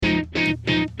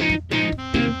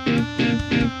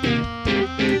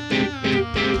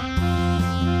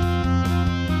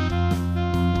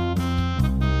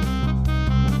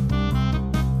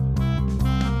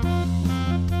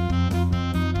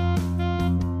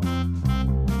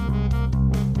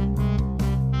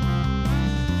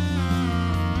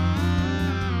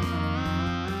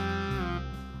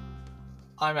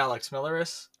I'm Alex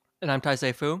Milleris, And I'm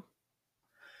Taisei Fu.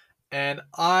 and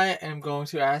I am going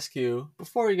to ask you,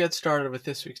 before we get started with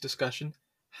this week's discussion,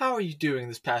 how are you doing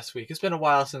this past week? It's been a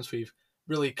while since we've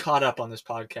really caught up on this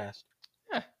podcast.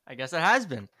 I guess it has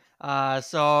been.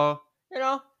 So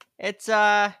it's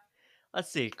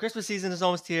let's see. Christmas season is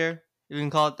almost here. You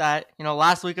can call it that.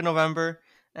 Last week of November,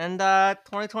 and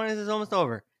 2020 is almost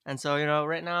over. And so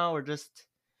right now we're just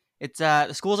it's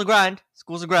the school's a grind.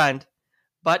 School's a grind,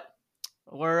 but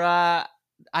we're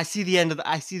I see the end of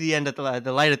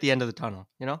the light at the end of the tunnel.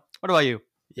 What about you?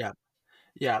 Yeah.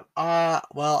 Yeah.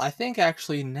 Well, I think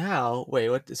actually now, wait,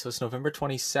 what? So it's November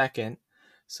 22nd.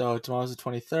 So tomorrow's the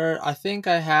 23rd. I think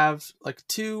I have like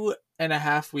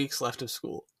 2.5 weeks left of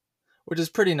school, which is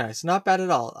pretty nice. Not bad at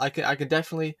all. I can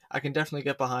definitely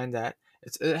get behind that.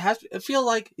 I feel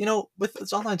like, with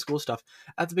this online school stuff,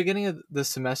 at the beginning of the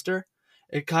semester,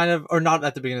 it kind of, or not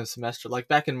at the beginning of the semester, like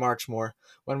back in March more,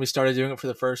 when we started doing it for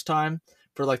the first time,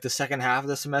 for like the second half of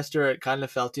the semester, it kind of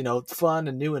felt, fun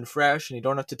and new and fresh, and you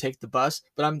don't have to take the bus.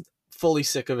 But I'm fully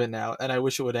sick of it now, and I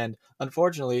wish it would end.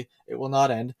 Unfortunately, it will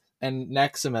not end, and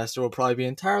next semester will probably be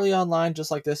entirely online, just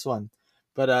like this one.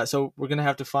 But so we're gonna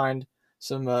have to find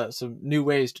some new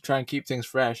ways to try and keep things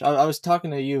fresh. I was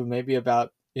talking to you maybe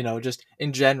about just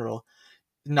in general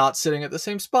not sitting at the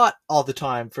same spot all the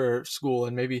time for school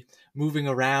and maybe moving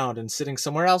around and sitting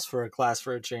somewhere else for a class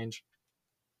for a change.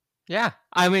 Yeah,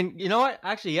 I mean, you know what?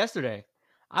 Actually, yesterday,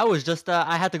 I was just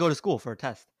I had to go to school for a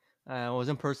test. I was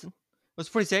in person. It was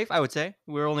pretty safe, I would say.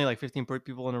 We were only like 15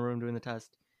 people in a room doing the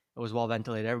test. It was well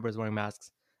ventilated. Everybody's wearing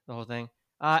masks, the whole thing.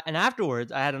 And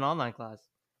afterwards, I had an online class.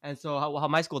 And so how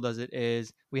my school does it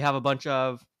is we have a bunch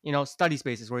of study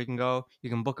spaces where you can go. You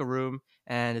can book a room,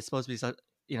 and it's supposed to be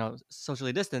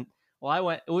socially distant.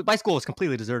 Well, my school was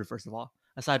completely deserted. First of all,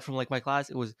 aside from like my class,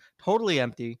 it was totally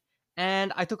empty,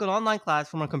 and I took an online class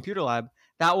from a computer lab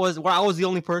that was where I was the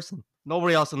only person,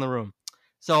 nobody else in the room.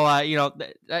 So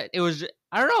it was,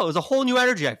 I don't know, it was a whole new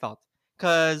energy I felt,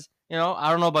 because I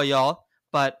don't know about y'all,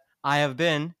 but I have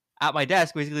been at my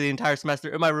desk basically the entire semester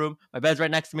in my room. My bed's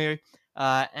right next to me,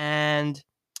 and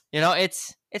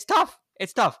it's tough.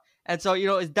 It's tough, and so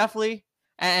it's definitely,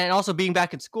 and also being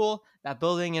back in school, that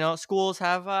building, schools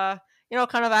have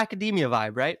kind of academia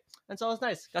vibe, right? And so it's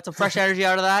nice. Got some fresh energy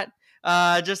out of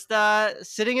that. Just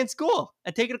sitting in school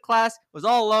and taking a class. Was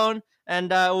all alone,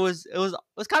 and it was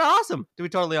kind of awesome, to be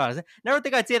totally honest. Never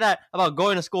think I'd say that about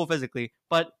going to school physically,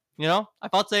 but I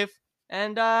felt safe,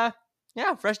 and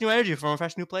yeah, fresh new energy from a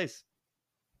fresh new place.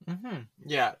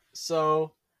 Yeah.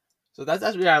 So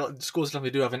that's yeah. Schools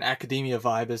definitely do have an academia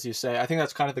vibe, as you say. I think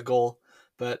that's kind of the goal.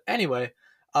 But anyway,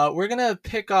 we're gonna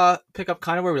pick up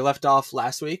kind of where we left off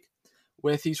last week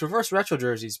with these reverse retro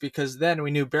jerseys, because then we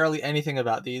knew barely anything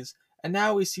about these, and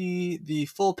now we see the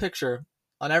full picture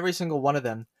on every single one of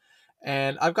them.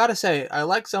 And I've got to say, I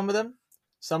like some of them.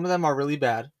 Some of them are really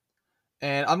bad.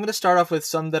 And I'm going to start off with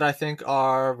some that I think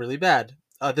are really bad.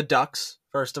 The ducks,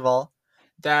 first of all.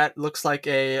 That looks like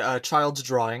a child's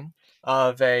drawing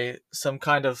of a some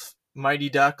kind of mighty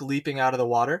duck leaping out of the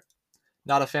water.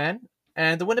 Not a fan.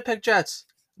 And the Winnipeg Jets,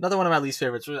 another one of my least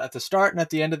favorites, at the start and at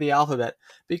the end of the alphabet,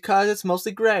 because it's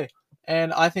mostly gray.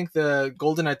 And I think the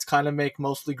Golden Knights kind of make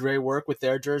mostly gray work with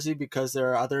their jersey, because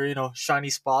there are other, shiny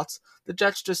spots. The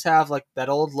Jets just have like that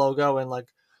old logo and like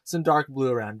some dark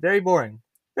blue around. Very boring.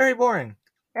 Very boring.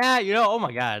 Yeah, oh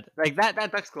my god, like that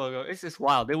Ducks logo, it's just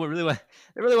wild. They really went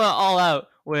all out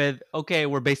with, okay,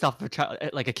 we're based off of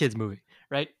like a kids movie,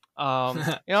 right?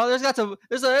 There's got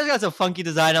some funky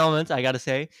design elements, I gotta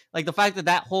say, like the fact that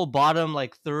that whole bottom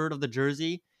like third of the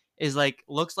jersey is like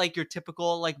looks like your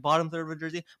typical like bottom third of a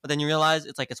jersey, but then you realize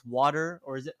it's water,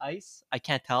 or is it ice? I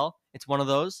can't tell. It's one of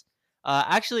those.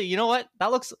 Actually, you know what?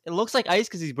 It looks like ice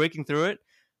because he's breaking through it,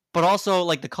 but also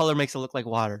like the color makes it look like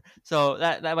water. So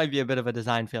that might be a bit of a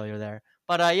design failure there.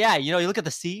 But yeah, you look at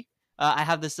the C. I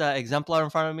have this exemplar in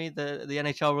front of me, the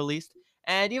NHL released,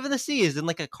 and even the C is in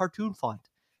like a cartoon font.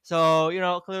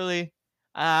 So clearly,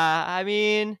 I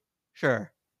mean,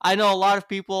 sure. I know a lot of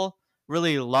people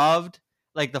really loved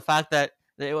like the fact that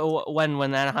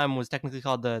when Anaheim was technically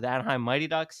called the Anaheim Mighty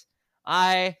Ducks.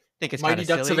 I think it's kind Mighty of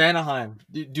Ducks of silly. Anaheim.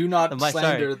 Do not Sorry,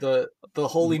 slander the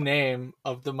holy name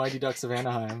of the Mighty Ducks of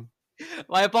Anaheim.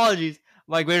 my apologies,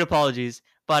 my great apologies.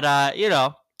 But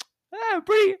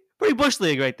pretty bush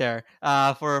league right there.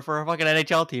 For a fucking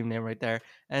NHL team name right there.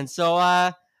 And so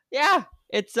yeah,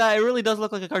 it really does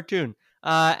look like a cartoon.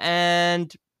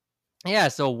 And yeah,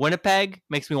 so Winnipeg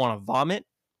makes me want to vomit.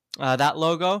 That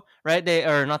logo, right? They,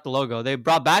 or not the logo. They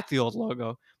brought back the old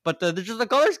logo, but just the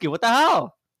color scheme. What the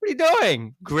hell? What are you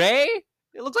doing? Gray?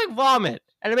 It looks like vomit,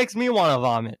 and it makes me want to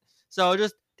vomit. So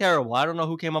just terrible. I don't know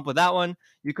who came up with that one.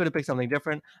 You could have picked something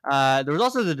different. There was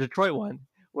also the Detroit one,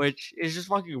 which is just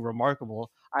fucking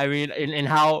remarkable. I mean, in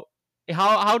how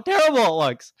terrible it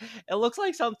looks. It looks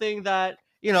like something that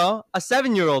a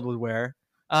 7-year-old would wear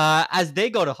as they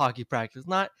go to hockey practice.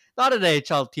 Not an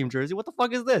NHL team jersey. What the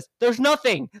fuck is this? There's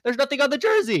nothing. There's nothing on the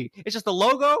jersey. It's just a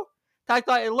logo tacked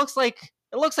on. It looks like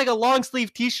a long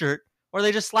sleeve T-shirt where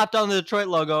they just slapped on the Detroit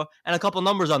logo and a couple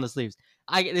numbers on the sleeves.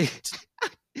 I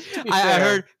I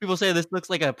heard people say this looks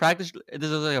like a practice.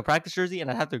 This is like a practice jersey, and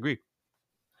I have to agree.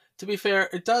 To be fair,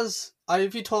 it does.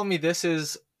 If you told me this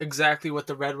is exactly what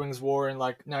the Red Wings wore in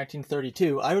like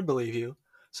 1932, I would believe you.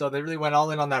 So they really went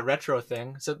all in on that retro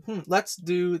thing. So let's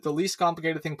do the least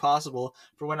complicated thing possible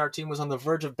for when our team was on the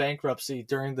verge of bankruptcy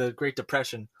during the Great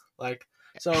Depression.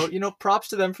 So props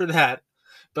to them for that.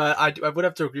 But I would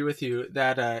have to agree with you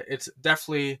that it's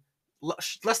definitely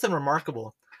less than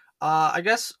remarkable. I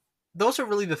guess those are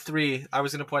really the three. I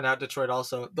was going to point out Detroit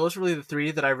also. Those are really the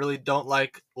three that I really don't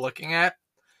like looking at.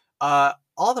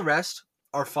 All the rest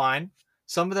are fine.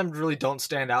 Some of them really don't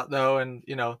stand out though, and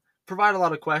provide a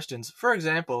lot of questions. For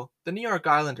example, the New York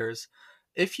Islanders.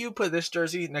 If you put this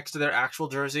jersey next to their actual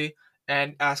jersey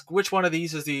and ask which one of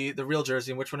these is the real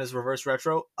jersey and which one is reverse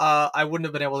retro, I wouldn't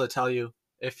have been able to tell you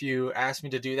if you asked me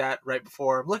to do that right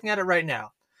before. I'm looking at it right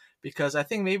now, because I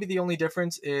think maybe the only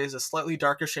difference is a slightly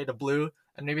darker shade of blue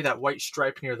and maybe that white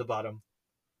stripe near the bottom.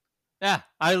 Yeah,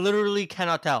 I literally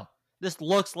cannot tell. This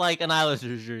looks like an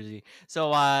Islanders jersey.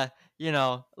 So,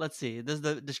 let's see. Does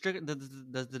the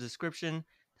description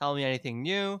tell me anything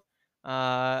new?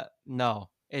 No,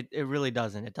 it really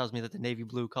doesn't. It tells me that the navy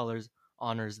blue colors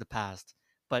honors the past,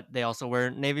 but they also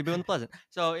wear navy blue in the present.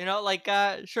 So,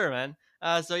 sure, man.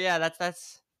 So yeah,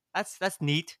 that's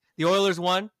neat. The Oilers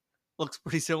one looks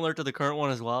pretty similar to the current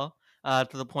one as well. To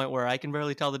the point where I can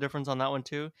barely tell the difference on that one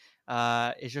too.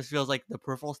 It just feels like the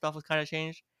peripheral stuff was kind of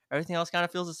changed. Everything else kind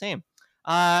of feels the same.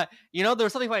 There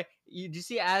was something funny. Did you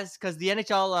see because the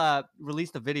NHL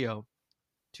released a video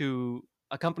to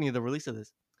accompany the release of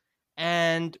this,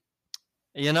 and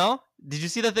did you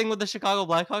see the thing with the Chicago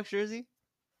Blackhawks jersey?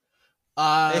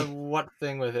 What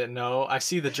thing with it? No, I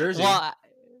see the jersey. Well,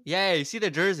 yeah, you see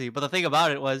the jersey, but the thing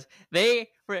about it was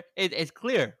it's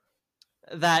clear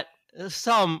that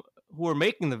some who were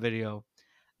making the video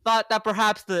thought that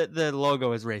perhaps the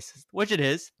logo is racist, which it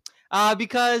is.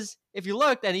 Because if you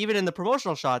looked, and even in the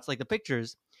promotional shots, like the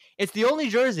pictures, it's the only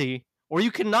jersey where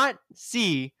you cannot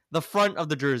see the front of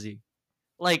the jersey.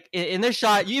 Like in this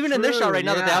shot, even in this shot right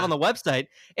now that they have on the website,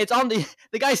 it's on the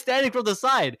guy standing from the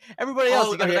side. Everybody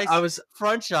else, you got a nice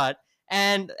front shot.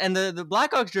 And the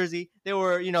Blackhawks jersey, there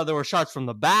were shots from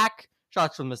the back,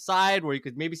 shots from the side where you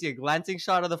could maybe see a glancing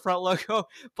shot of the front logo,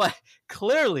 but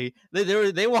clearly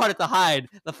they wanted to hide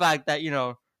the fact that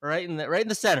right in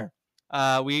the center,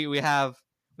 we have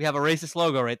a racist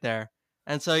logo right there.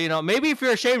 And so maybe if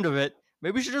you're ashamed of it,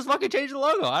 maybe you should just fucking change the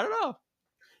logo. I don't know.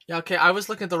 Yeah, okay, I was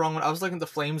looking at the wrong one. I was looking at the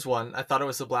Flames one. I thought it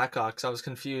was the Blackhawks. I was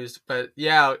confused. But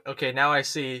yeah, okay, now I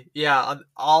see. Yeah, on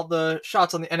all the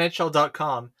shots on the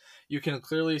NHL.com, you can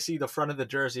clearly see the front of the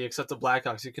jersey, except the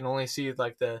Blackhawks. You can only see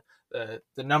like the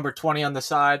number 20 on the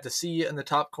side, the C in the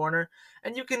top corner,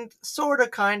 and you can sort of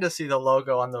kind of see the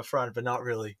logo on the front, but not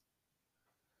really.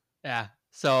 Yeah.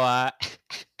 So,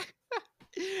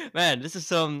 man, this is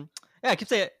some. Yeah, I keep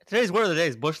saying today's word of the day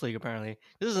is Bush League. Apparently,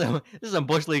 this is some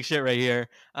Bush League shit right here.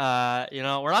 We're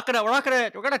not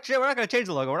gonna change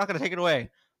the logo. We're not gonna take it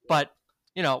away. But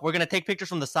we're gonna take pictures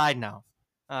from the side now,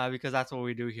 because that's what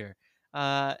we do here.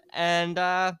 Yeah,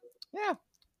 I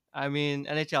mean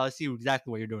NHL. I see exactly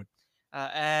what you're doing.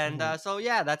 So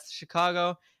yeah, that's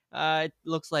Chicago. It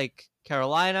looks like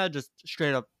Carolina just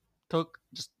straight up took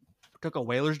a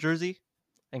Whalers jersey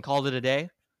and called it a day.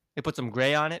 They put some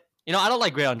gray on it. I don't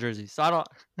like gray on jerseys, so I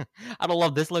don't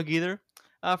love this look either.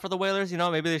 For the Whalers,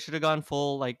 maybe they should have gone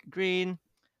full like green.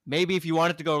 Maybe if you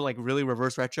wanted to go like really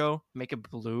reverse retro, make it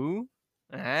blue.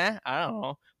 I don't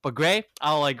know. But gray, I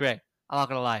don't like gray. I'm not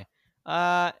gonna lie.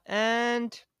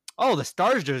 The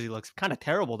Stars jersey looks kind of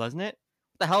terrible, doesn't it?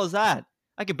 What the hell is that?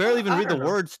 I can barely even read the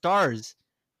word Stars.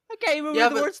 I can't even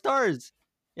read the word Stars.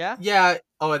 Yeah? Yeah.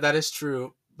 Oh, that is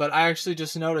true. But I actually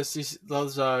just noticed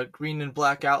those green and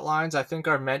black outlines, I think,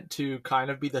 are meant to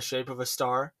kind of be the shape of a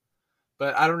star.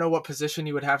 But I don't know what position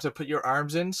you would have to put your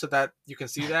arms in so that you can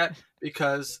see that,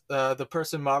 because the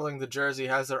person modeling the jersey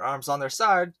has their arms on their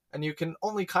side, and you can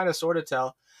only kind of sort of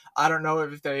tell. I don't know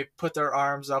if they put their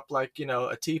arms up like,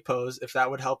 a T-pose, if that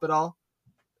would help at all.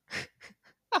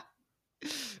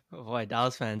 Oh boy,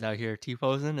 Dallas fans out here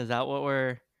T-posing. Is that what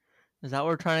we're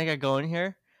trying to get going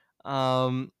here?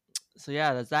 So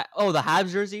yeah, that's that. Oh, the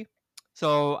Habs jersey.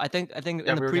 So I think Yeah, in the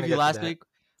we were gonna preview get to last that.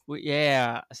 week,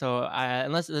 yeah. So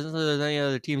unless there's any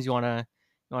other teams you wanna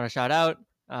shout out,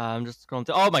 I'm just scrolling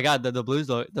through. Oh my God, the Blues,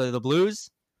 the Blues.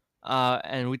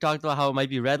 And we talked about how it might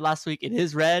be red last week. It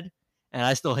is red, and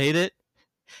I still hate it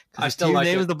because I the still team like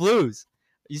name is it. the Blues.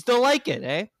 You still like it,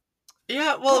 eh?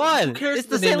 Yeah, Come well, who on, cares it's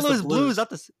if the the name St. is the Louis Blues, Blues? not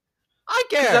the. I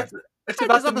Because care. that's it's It's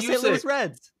about the not the St. Louis music.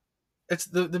 Reds. It's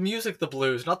the music, the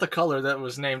blues, not the color that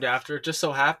was named after. It just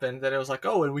so happened that it was like,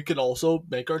 oh, and we can also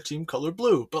make our team color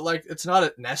blue. But like, it's not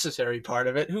a necessary part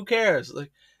of it. Who cares?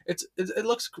 Like, it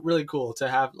looks really cool to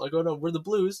have like, oh no, we're the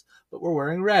Blues, but we're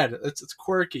wearing red. It's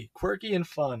quirky and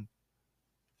fun.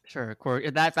 Sure, Corey.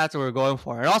 That's what we're going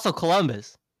for. And also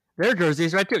Columbus. Their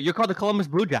jerseys right too. You're called the Columbus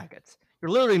Blue Jackets.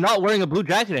 You're literally not wearing a blue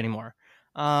jacket anymore.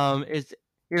 It's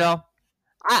you know,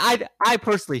 I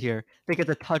personally here think it's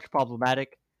a touch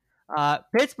problematic.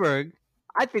 Pittsburgh,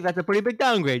 I think that's a pretty big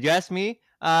downgrade. You ask me.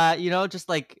 Just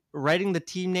like writing the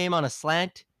team name on a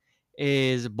slant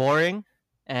is boring,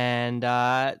 and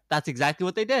that's exactly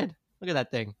what they did. Look at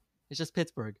that thing. It's just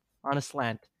Pittsburgh on a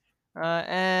slant.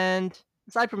 And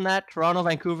aside from that, Toronto,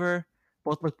 Vancouver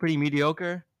both look pretty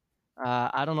mediocre.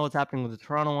 I don't know what's happening with the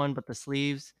Toronto one, but the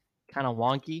sleeves kind of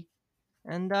wonky.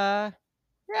 And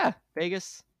yeah,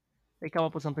 Vegas, they come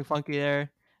up with something funky there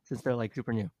since they're like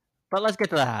super new. But let's get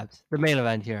to the Habs, the main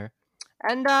event here.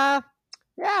 And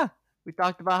yeah, we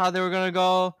talked about how they were gonna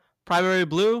go primary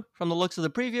blue from the looks of the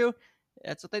preview.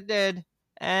 That's what they did.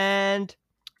 And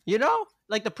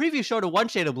like the preview showed a one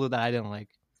shade of blue that I didn't like.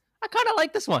 I kind of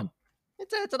like this one.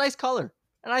 It's a nice color,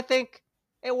 and I think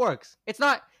it works. It's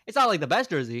not like the best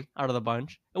jersey out of the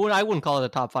bunch. I wouldn't call it a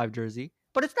top 5 jersey,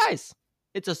 but it's nice.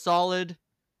 It's a solid,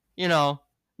 you know,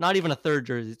 not even a third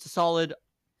jersey. It's a solid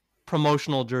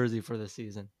promotional jersey for this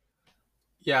season.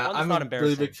 Yeah, One that's I'm not a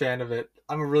really big embarrassing. fan of it.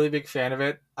 I'm a really big fan of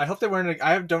it. I hope they wear it.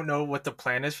 I don't know what the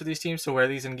plan is for these teams to wear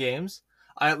these in games.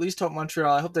 I at least hope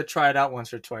Montreal. I hope they try it out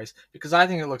once or twice because I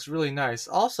think it looks really nice.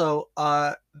 Also,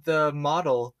 the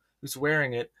model who's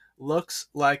wearing it looks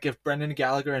like if Brendan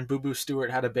Gallagher and Boo Boo Stewart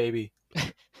had a baby.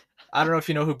 I don't know if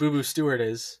you know who Boo Boo Stewart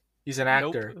is. He's an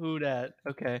Nope. actor. Who dat?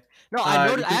 Okay. No, I You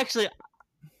noticed. can.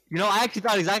 I actually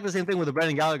thought exactly the same thing with the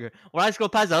Brendan Gallagher. When I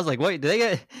scrolled past it, I was like, wait,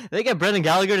 did they get Brendan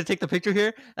Gallagher to take the picture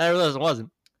here? And I realized it wasn't.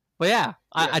 But yeah,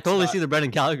 I, Yeah, I it's totally not. see the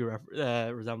Brendan Gallagher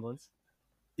resemblance.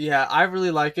 Yeah, I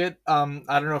really like it. I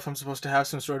don't know if I'm supposed to have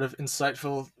some sort of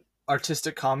insightful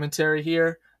artistic commentary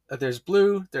here. There's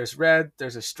blue, there's red,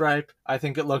 there's a stripe. I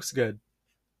think it looks good.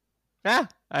 Yeah,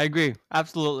 I agree.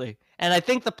 Absolutely. And I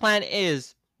think the plan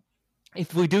is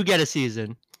if we do get a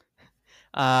season,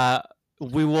 uh,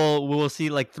 we will see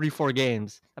like 3-4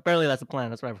 games. Apparently, that's the plan.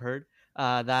 That's what I've heard.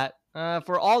 That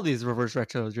for all these reverse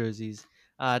retro jerseys,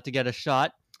 to get a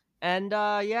shot. And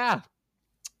yeah,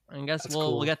 I guess That's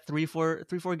we'll cool. get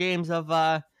 3-4 games of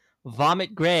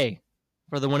vomit gray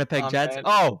for the Winnipeg Oh Jets.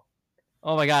 man.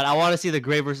 Oh my God, I want to see the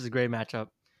gray versus gray matchup.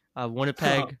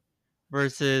 Winnipeg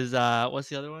versus what's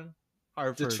the other one?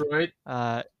 Hartford. Detroit.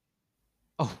 Uh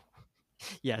oh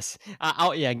yes.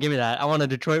 Yeah, give me that. I want a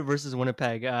Detroit versus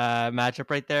Winnipeg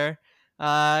matchup right there.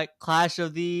 Clash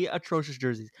of the atrocious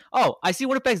jerseys. Oh, I see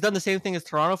Winnipeg's done the same thing as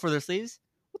Toronto for their sleeves.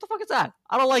 What the fuck is that?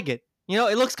 I don't like it.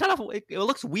 It looks it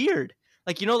looks weird.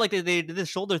 Like like they did the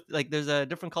shoulder, like there's a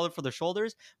different color for the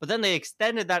shoulders, but then they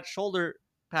extended that shoulder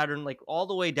pattern like all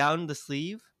the way down the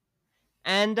sleeve,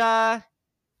 and I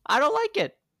don't like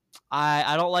it.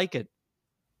 I don't like it.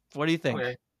 What do you think?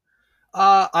 Okay.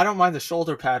 I don't mind the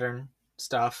shoulder pattern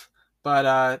stuff, but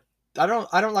I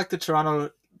don't like the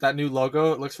Toronto that new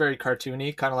logo. It looks very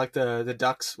cartoony, kind of like the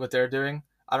Ducks what they're doing.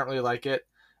 I don't really like it.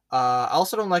 I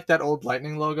also don't like that old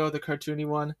Lightning logo, the cartoony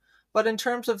one. But in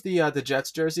terms of the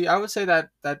Jets jersey, I would say that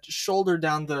shoulder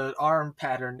down the arm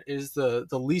pattern is the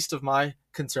least of my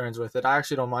concerns with it. I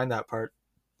actually don't mind that part.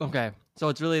 Okay, so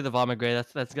it's really the vomit gray.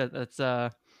 That's good.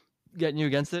 That's getting you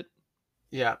against it.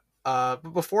 Yeah. But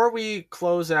before we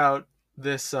close out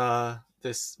this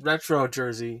retro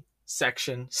jersey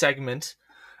segment,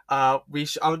 there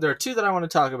are two that I want to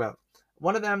talk about.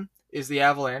 One of them is the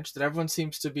Avalanche that everyone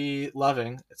seems to be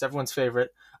loving. It's everyone's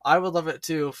favorite. I would love it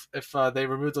too if they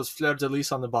remove those fleur de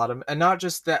lis on the bottom, and not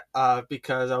just that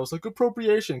because I was like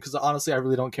appropriation. Because honestly, I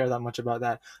really don't care that much about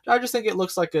that. I just think it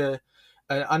looks like a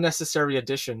an unnecessary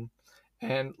addition,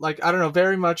 and like I don't know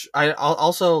very much. I'll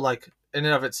also like in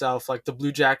and of itself like the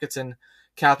Blue Jackets and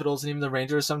Capitals and even the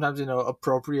Rangers sometimes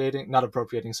appropriating not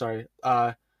appropriating sorry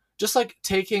just like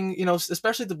taking,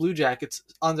 especially the Blue Jackets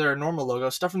on their normal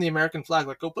logo, stuff from the American flag,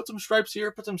 like go put some stripes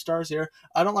here, put some stars here.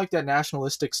 I don't like that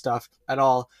nationalistic stuff at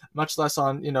all, much less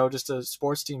on, just a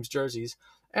sports team's jerseys.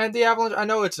 And the Avalanche, I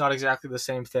know it's not exactly the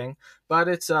same thing, but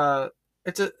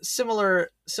it's a similar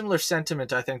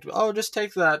sentiment, I think. Oh, just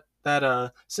take that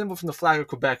symbol from the flag of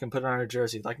Quebec and put it on a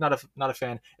jersey. Like, not a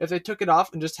fan. If they took it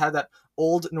off and just had that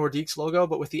old Nordiques logo,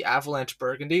 but with the Avalanche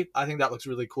burgundy, I think that looks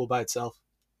really cool by itself.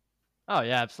 Oh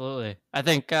yeah, absolutely. I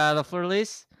think the fleur de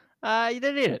lis, you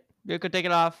didn't need it. You could take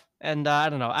it off and I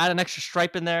don't know, add an extra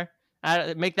stripe in there,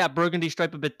 make that burgundy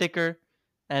stripe a bit thicker,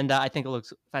 and I think it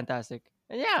looks fantastic.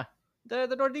 And yeah,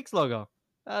 the Nordiques logo,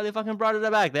 they fucking brought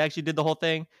it back. They actually did the whole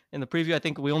thing in the preview. I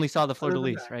think we only saw the fleur Put de it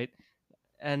in lis, there. right?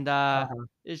 And Uh-huh.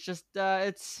 it's just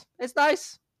it's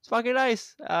nice. It's fucking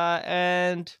nice.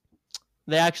 And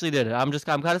they actually did it. I'm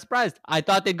kind of surprised. I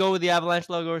thought they'd go with the Avalanche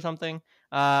logo or something.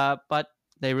 But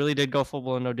they really did go full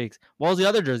blown no deeks. What was the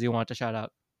other jersey you want to shout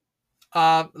out?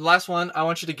 Last one. I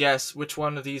want you to guess which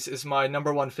one of these is my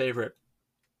number one favorite.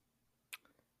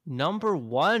 Number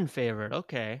one favorite.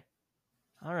 Okay.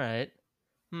 All right.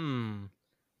 Hmm.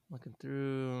 Looking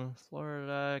through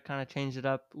Florida, kind of changed it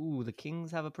up. Ooh, the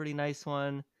Kings have a pretty nice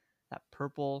one. That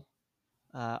purple.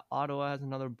 Ottawa has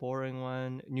another boring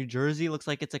one. New Jersey looks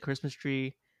like it's a Christmas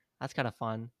tree. That's kind of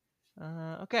fun.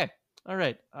 Okay. All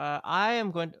right. I am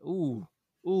going to.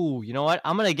 Ooh. You know what?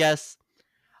 I'm gonna guess.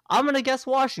 I'm gonna guess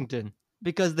Washington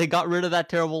because they got rid of that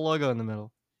terrible logo in the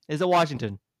middle. Is it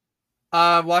Washington?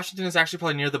 Washington is actually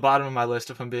probably near the bottom of my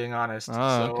list, if I'm being honest. Oh,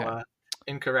 So, okay.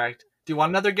 incorrect. Do you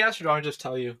want another guess, or do I want to just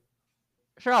tell you?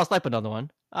 Sure, I'll snipe another one.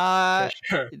 Okay,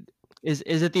 sure. Is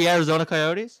it the Arizona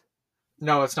Coyotes?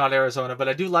 No, it's not Arizona, but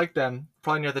I do like them.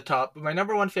 Probably near the top. But my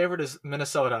number one favorite is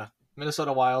Minnesota.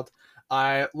 Minnesota Wild.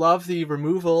 I love the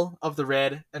removal of the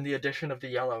red and the addition of the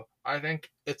yellow. I think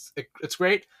it's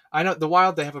great. I know the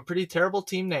Wild, they have a pretty terrible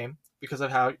team name because of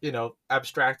how,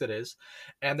 abstract it is.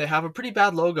 And they have a pretty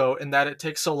bad logo in that it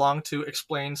takes so long to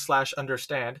explain slash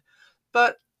understand.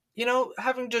 But,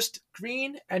 having just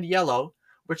green and yellow,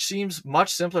 which seems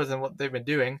much simpler than what they've been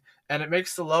doing, and it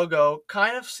makes the logo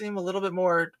kind of seem a little bit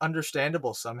more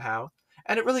understandable somehow.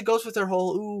 And it really goes with their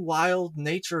whole wild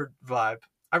nature vibe.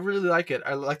 I really like it.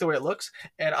 I like the way it looks,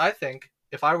 and I think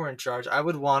if I were in charge, I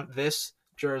would want this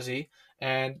jersey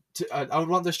I would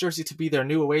want this jersey to be their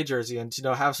new away jersey, and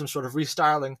have some sort of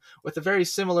restyling with a very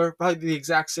similar, probably the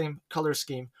exact same color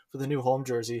scheme for the new home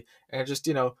jersey, and just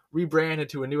rebrand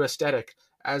into a new aesthetic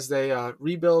as they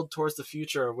rebuild towards the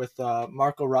future with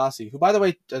Marco Rossi, who, by the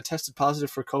way, tested positive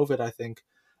for COVID, I think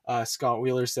Scott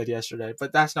Wheeler said yesterday.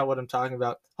 But that's not what I'm talking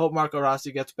about. Hope Marco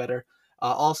Rossi gets better.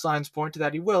 All signs point to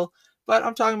that he will. But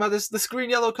I'm talking about this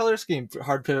green yellow color scheme,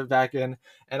 hard pivot back in,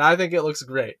 and I think it looks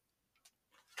great.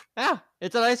 Yeah,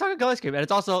 it's a nice fucking color scheme, and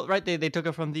it's also right. They took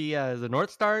it from the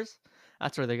North Stars.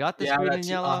 That's where they got this Yeah, green and that's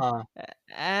yellow,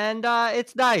 and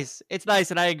it's nice. It's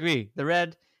nice, and I agree. The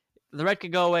red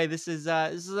could go away. It's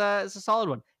a solid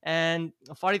one. And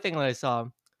a funny thing that I saw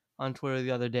on Twitter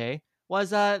the other day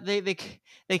was they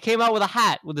came out with a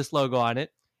hat with this logo on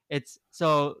it. It's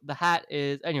so the hat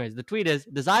is anyways. The tweet is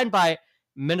designed by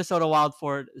Minnesota Wild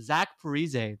forward Zach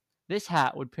Parise. This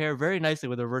hat would pair very nicely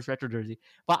with a reverse retro jersey,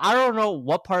 but I don't know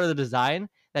what part of the design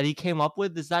that he came up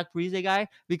with, this Zach Parise guy,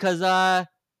 because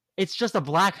it's just a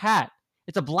black hat.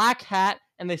 It's a black hat,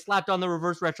 and they slapped on the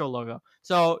reverse retro logo.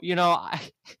 So I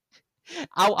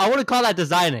wouldn't call that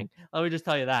designing. Let me just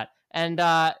tell you that. And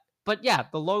but yeah,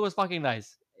 the logo is fucking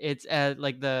nice. It's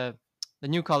like the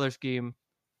new color scheme.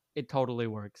 It totally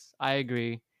works. I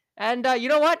agree. And you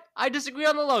know what? I disagree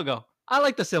on the logo. I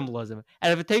like the symbolism.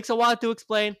 And if it takes a while to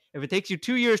explain, if it takes you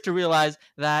 2 years to realize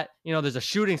that, there's a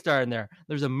shooting star in there,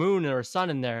 there's a moon or a sun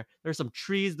in there, there's some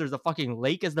trees, there's a fucking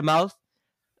lake as the mouth,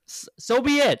 so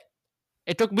be it.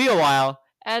 It took me a while,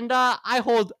 and I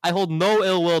hold no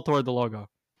ill will toward the logo.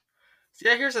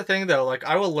 Yeah, here's the thing though. Like,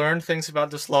 I will learn things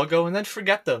about this logo and then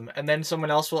forget them, and then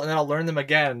someone else will, and then I'll learn them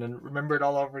again and remember it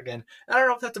all over again. And I don't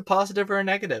know if that's a positive or a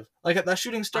negative. Like that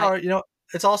shooting I star,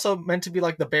 it's also meant to be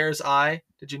like the bear's eye.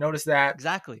 Did you notice that?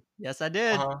 Exactly. Yes, I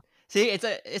did. Uh, See,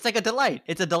 it's like a delight.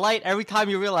 It's a delight every time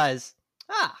you realize,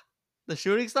 the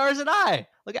shooting star is an eye.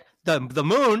 Look at the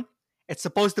moon. It's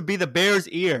supposed to be the bear's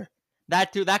ear.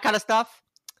 That too, that kind of stuff.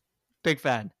 Big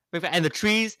fan. Big fan. And the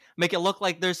trees make it look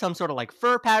like there's some sort of like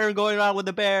fur pattern going on with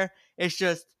the bear. It's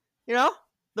just,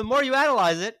 the more you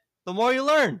analyze it, the more you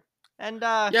learn. And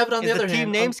yeah, but on the is the other team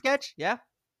hand, name sketch? Yeah.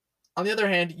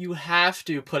 you have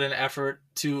to put an effort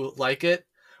to like it.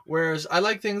 Whereas I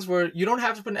like things where you don't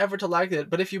have to put an effort to like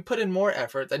it, but if you put in more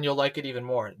effort, then you'll like it even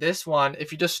more. This one,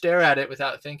 if you just stare at it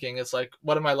without thinking, it's like,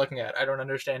 what am I looking at? I don't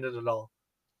understand it at all.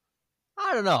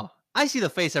 I don't know. I see the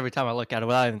face every time I look at it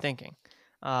without even thinking.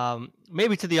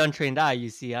 Maybe to the untrained eye, you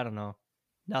see, I don't know,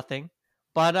 nothing.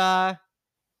 But I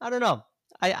don't know.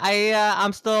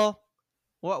 I'm still.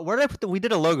 Where did I put them? We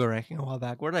did a logo ranking a while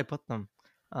back. Where did I put them?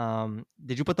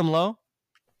 Did you put them low?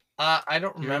 I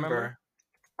don't Do you remember? remember.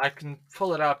 I can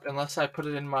pull it up unless I put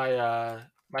it in my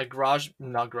my garage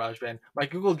not GarageBand, my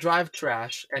Google Drive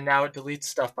trash, and now it deletes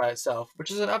stuff by itself,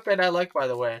 which is an update I like, by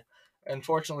the way.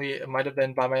 Unfortunately, it might have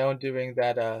been by my own doing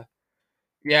that.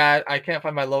 Yeah, I can't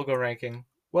find my logo ranking.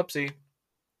 Whoopsie.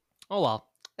 Oh well,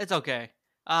 it's okay.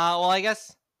 Well, I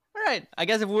guess. All right. I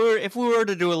guess if we were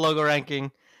to do a logo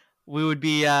ranking, we would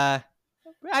be. I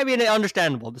mean,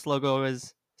 understandable. This logo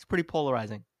is it's pretty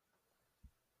polarizing.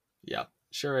 Yeah,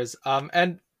 sure is.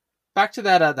 And back to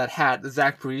that hat that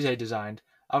Zach Parise designed.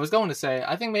 I was going to say,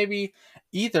 I think maybe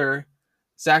either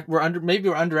we're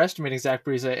underestimating Zach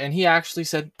Parise, and he actually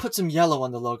said put some yellow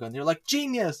on the logo, and they're like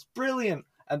genius, brilliant,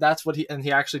 and that's what he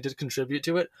actually did contribute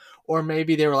to it. Or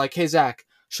maybe they were like, hey Zach,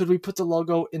 should we put the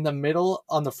logo in the middle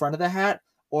on the front of the hat?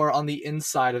 Or on the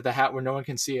inside of the hat where no one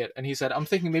can see it. And he said, I'm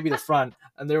thinking maybe the front.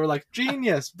 And they were like,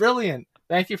 genius, brilliant.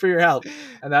 Thank you for your help.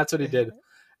 And that's what he did.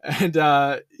 And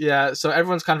yeah, so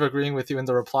everyone's kind of agreeing with you in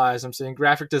the replies. I'm saying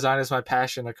graphic design is my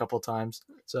passion a couple times.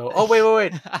 So, oh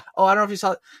wait. Oh, I don't know if you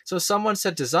saw it. So someone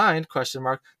said designed question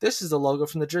mark. This is the logo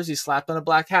from the jersey slapped on a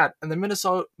black hat. And the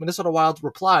Minnesota Wild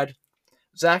replied,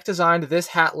 Zach designed this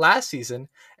hat last season,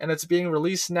 and it's being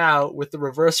released now with the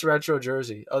reverse retro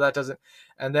jersey. Oh, that doesn't.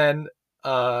 And then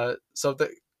so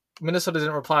the Minnesota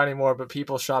didn't reply anymore, but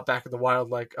people shot back at the Wild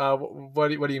like, what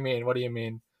do you mean? What do you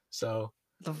mean? So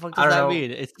The fuck I does don't that know. mean?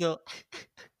 It's still.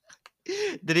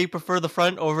 Did he prefer the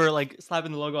front over like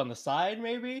slapping the logo on the side,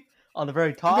 maybe on the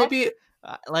very top? Maybe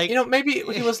Like, maybe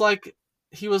he was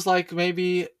like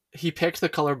maybe he picked the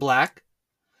color black.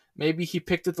 Maybe he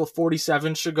picked that the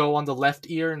 47 should go on the left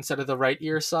ear instead of the right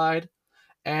ear side.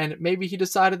 And maybe he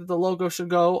decided that the logo should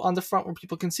go on the front where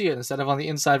people can see it instead of on the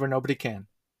inside where nobody can.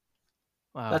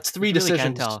 wow, That's you three really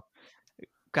can decisions. tell.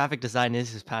 Graphic design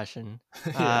is his passion.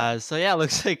 Yeah. So yeah,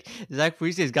 looks like Zach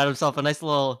Parisi's got himself a nice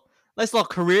little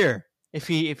career if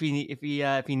he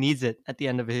needs it at the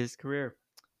end of his career.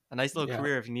 A nice little Yeah.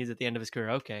 career if he needs it at the end of his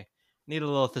career. Okay, need a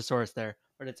little thesaurus there,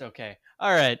 but it's okay.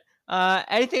 All right.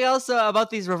 Anything else about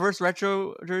these reverse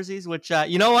retro jerseys? Which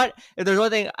you know what? If there's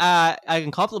one thing I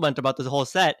can compliment about this whole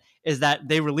set is that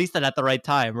they released it at the right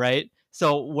time, right?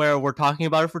 So where we're talking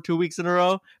about it for 2 weeks in a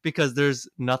row because there's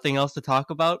nothing else to talk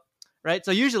about, right?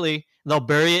 So usually they'll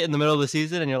bury it in the middle of the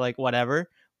season, and you're like, whatever.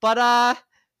 But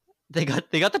they got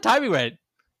the timing right.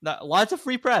 Lots of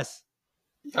free press.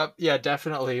 Yep. Yeah,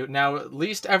 definitely. Now at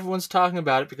least everyone's talking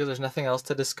about it because there's nothing else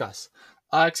to discuss,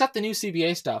 except the new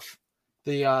CBA stuff.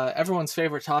 The everyone's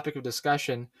favorite topic of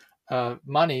discussion,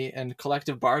 money and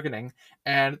collective bargaining,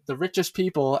 and the richest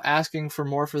people asking for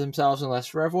more for themselves and less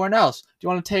for everyone else. Do you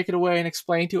want to take it away and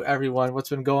explain to everyone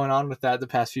what's been going on with that the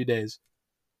past few days?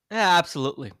 Yeah,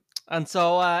 absolutely. And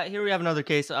so here we have another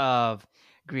case of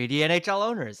greedy NHL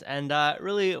owners. And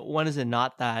really, when is it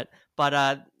not that?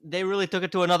 But they really took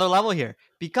it to another level here.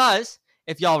 Because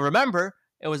if y'all remember,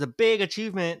 it was a big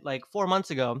achievement like 4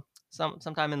 months ago,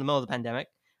 sometime in the middle of the pandemic,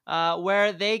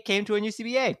 where they came to a new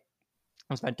CBA. It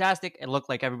was fantastic. It looked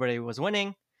like everybody was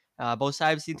winning. Both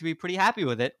sides seemed to be pretty happy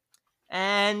with it.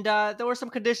 And there were some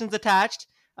conditions attached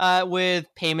with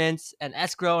payments and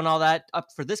escrow and all that up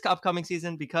for this upcoming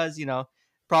season because,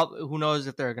 probably who knows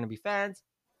if there are going to be fans.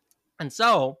 And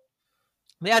so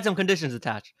they had some conditions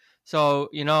attached. So,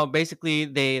 basically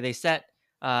they set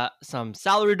some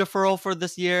salary deferral for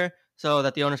this year so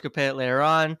that the owners could pay it later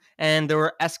on. And there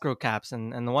were escrow caps.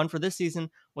 And the one for this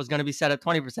season was going to be set at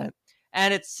 20%.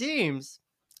 And it seems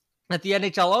that the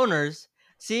NHL owners,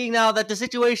 seeing now that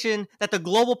the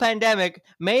global pandemic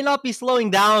may not be slowing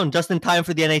down just in time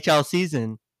for the NHL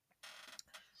season,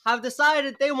 have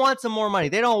decided they want some more money.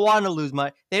 They don't want to lose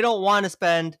money. They don't want to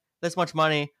spend this much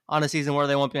money on a season where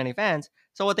there won't be any fans.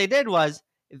 So what they did was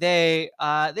they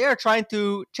are trying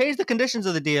to change the conditions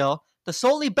of the deal to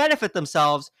solely benefit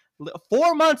themselves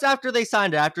 4 months after they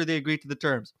signed it, after they agreed to the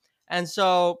terms. And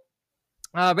so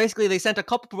basically they sent a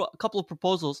couple of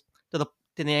proposals to the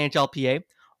NHLPA.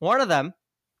 One of them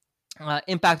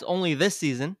impacts only this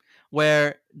season,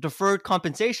 where deferred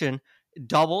compensation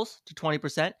doubles to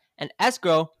 20%, and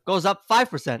escrow goes up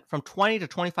 5% from 20 to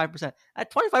 25%.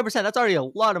 At 25%, that's already a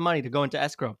lot of money to go into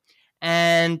escrow.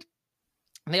 And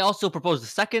they also proposed a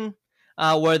second,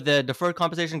 where the deferred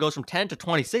compensation goes from 10 to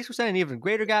 26%, an even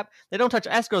greater gap. They don't touch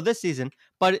escrow this season,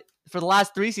 but for the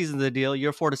last 3 seasons of the deal,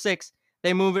 year 4 to 6,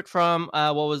 they move it from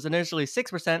what was initially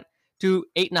 6% to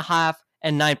 8.5%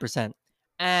 and 9%.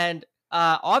 And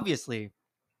obviously,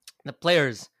 the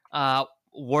players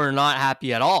were not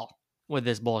happy at all with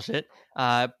this bullshit.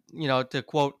 To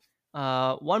quote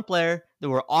one player, there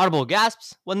were audible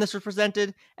gasps when this was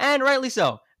presented, and rightly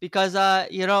so, because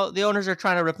the owners are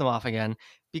trying to rip them off again.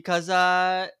 because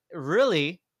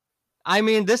really, I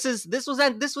mean, this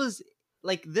was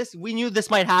like this. We knew this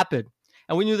might happen,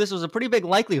 and we knew this was a pretty big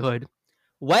likelihood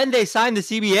when they signed the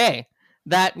CBA.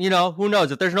 That who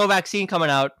knows if there's no vaccine coming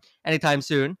out anytime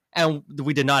soon, and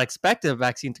we did not expect a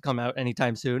vaccine to come out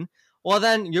anytime soon. Well,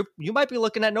 then you might be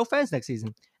looking at no fans next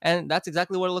season, and that's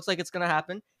exactly what it looks like it's going to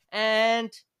happen.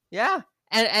 And yeah,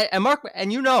 and Mark,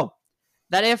 and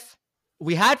that if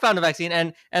we had found a vaccine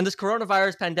and this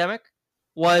coronavirus pandemic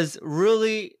was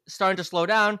really starting to slow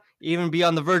down, even be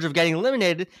on the verge of getting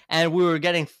eliminated, and we were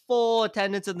getting full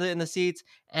attendance in the seats,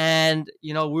 and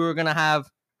we were gonna have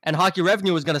and hockey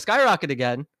revenue was gonna skyrocket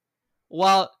again.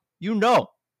 Well,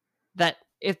 that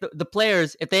if the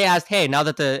players, if they asked, hey, now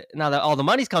that all the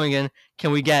money's coming in,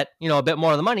 can we get a bit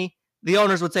more of the money? The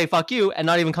owners would say fuck you and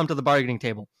not even come to the bargaining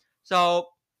table. So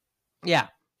yeah,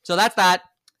 so that's that.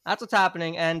 That's what's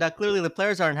happening, and clearly the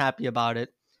players aren't happy about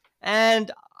it. And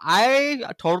I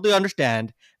totally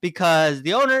understand because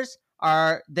the owners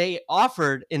they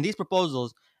offered in these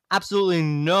proposals absolutely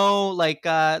no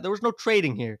there was no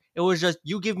trading here. It was just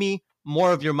you give me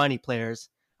more of your money, players,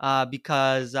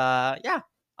 because yeah,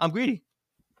 I'm greedy.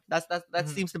 That Mhm.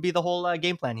 seems to be the whole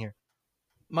game plan here.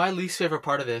 My least favorite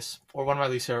part of this, or one of my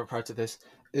least favorite parts of this,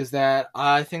 is that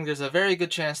I think there's a very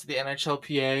good chance that the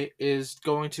NHLPA is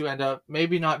going to end up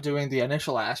maybe not doing the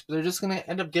initial ask, but they're just going to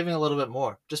end up giving a little bit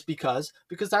more, just because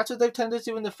that's what they've tended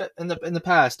to do in the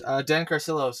past. Dan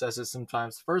Carcillo says it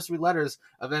sometimes. The first three letters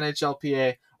of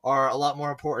NHLPA are a lot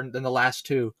more important than the last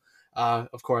two.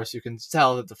 Of course, you can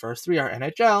tell that the first three are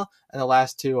NHL and the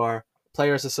last two are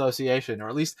Players Association, or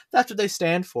at least that's what they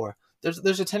stand for.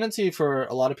 There's a tendency for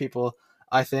a lot of people,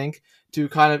 I think, to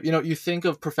kind of, you think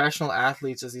of professional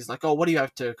athletes as these like, oh, what do you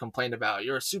have to complain about?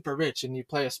 You're super rich and you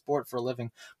play a sport for a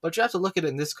living. But you have to look at it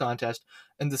in this context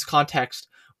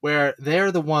where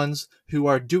they're the ones who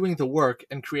are doing the work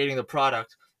and creating the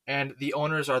product, and the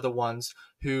owners are the ones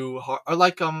who are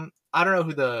like, I don't know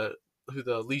who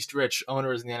the least rich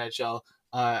owner is in the NHL.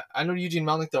 I know Eugene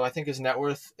Melnick, though. I think his net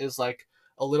worth is like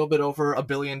a little bit over $1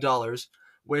 billion,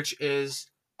 which is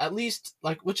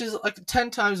which is like 10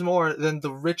 times more than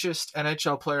the richest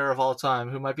NHL player of all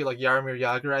time, who might be like Jaromir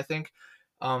Jagr, I think,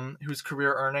 whose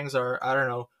career earnings are, I don't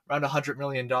know, around $100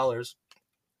 million.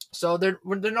 So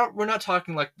we're not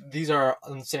talking like these are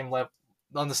on the same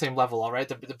level, all right.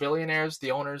 The billionaires,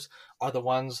 the owners, are the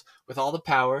ones with all the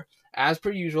power, as per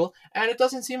usual, and it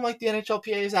doesn't seem like the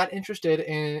NHLPA is that interested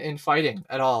in fighting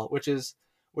at all, which is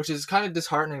kind of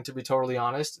disheartening, to be totally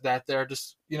honest, that they're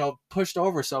just pushed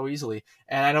over so easily.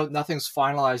 And I know nothing's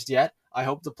finalized yet. I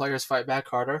hope the players fight back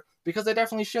harder, because they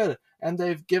definitely should, and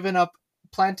they've given up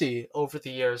plenty over the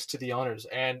years to the owners,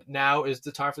 and now is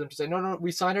the time for them to say, no, no,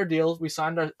 we signed our deals, we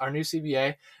signed our new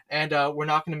CBA, and we're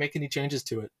not going to make any changes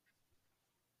to it.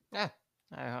 Yeah,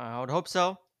 I would hope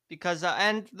so because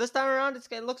and this time around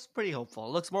it looks pretty hopeful.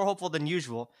 It looks more hopeful than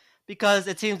usual because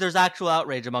it seems there's actual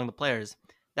outrage among the players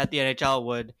that the NHL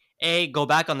would a go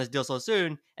back on this deal so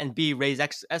soon and b raise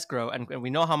escrow, and we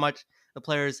know how much the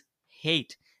players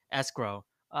hate escrow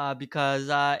because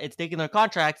it's taking their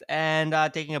contracts and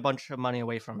taking a bunch of money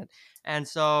away from it, and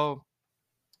so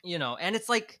and it's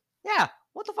like, yeah,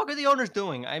 what the fuck are the owners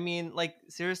doing? I mean, like,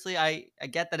 seriously, I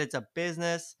get that it's a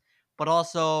business, but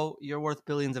also you're worth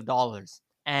billions of dollars.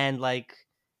 And, like,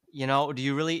 do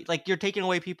you really, like, you're taking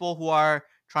away people who are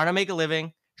trying to make a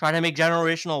living, trying to make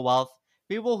generational wealth,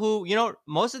 people who,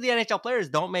 most of the NHL players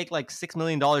don't make like $6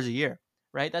 million dollars a year,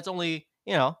 right? That's only,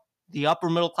 the upper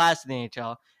middle class in the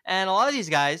NHL. And a lot of these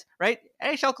guys, right?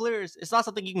 NHL careers, it's not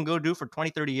something you can go do for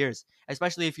 20, 30 years,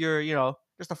 especially if you're,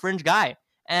 just a fringe guy.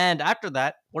 And after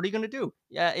that, what are you going to do?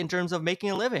 Yeah, in terms of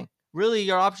making a living, really,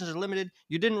 your options are limited.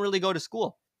 You didn't really go to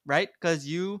school, right? Because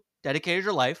you dedicated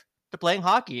your life to playing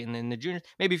hockey. And in the juniors,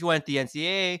 maybe if you went to the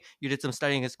NCAA, you did some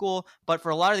studying at school. But for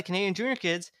a lot of the Canadian junior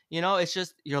kids, it's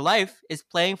just your life is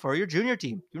playing for your junior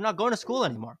team. You're not going to school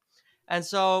anymore. And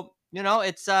so,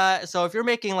 it's so if you're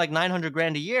making like 900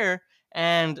 grand a year,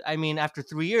 and I mean, after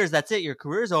 3 years, that's it. Your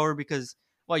career's over because,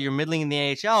 well, you're middling in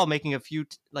the AHL, making a few,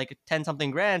 like 10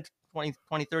 something grand,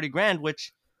 20, 30 grand,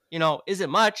 which, isn't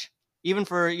much, even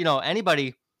for,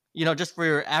 anybody, just for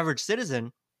your average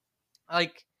citizen.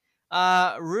 Like,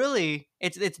 really,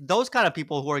 it's those kind of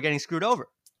people who are getting screwed over,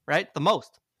 right? The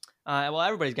most. Well,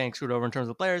 everybody's getting screwed over in terms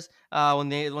of players when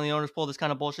the owners pull this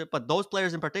kind of bullshit. But those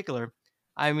players in particular,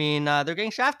 I mean, they're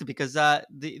getting shafted because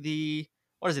the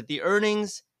what is it? The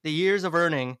earnings, the years of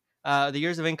earning, the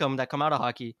years of income that come out of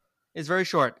hockey is very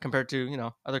short compared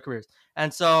to other careers.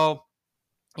 And so,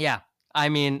 yeah, I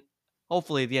mean,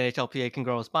 hopefully the NHLPA can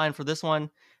grow a spine for this one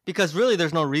because really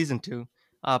there's no reason to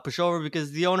push over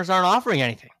because the owners aren't offering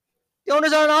anything. The The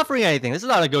owners aren't offering anything. This is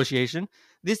not a negotiation.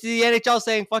 This is the NHL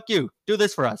saying, fuck you, do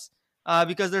this for us.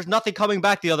 Because there's nothing coming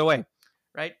back the other way,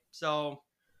 right? So,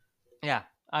 yeah.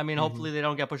 I mean, Mm-hmm. hopefully they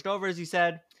don't get pushed over, as you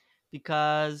said,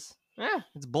 because,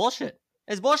 it's bullshit.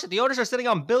 It's bullshit. The owners are sitting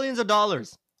on billions of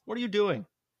dollars. What are you doing?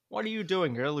 What are you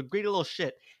doing? You're a greedy little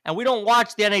shit. And we don't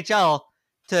watch the NHL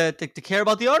to care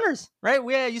about the owners, right?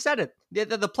 You said it.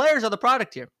 The players are the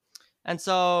product here. And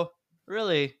so,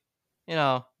 really,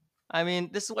 I mean,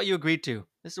 this is what you agreed to.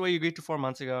 This is what you agreed to 4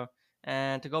 months ago.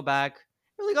 And to go back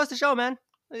really goes to show, man.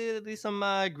 These some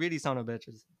greedy son of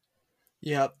bitches.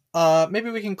 Yeah.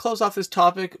 Maybe we can close off this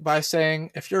topic by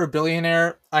saying, if you're a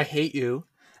billionaire, I hate you.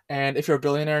 And if you're a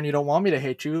billionaire and you don't want me to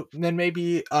hate you, then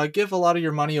maybe give a lot of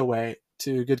your money away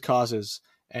to good causes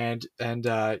and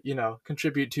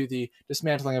contribute to the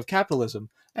dismantling of capitalism.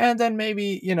 And then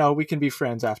maybe, we can be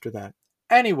friends after that.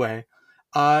 Anyway,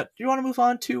 do you want to move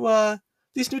on to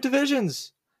these new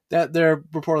divisions that they're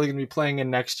reportedly going to be playing in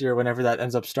next year whenever that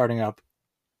ends up starting up?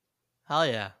 Hell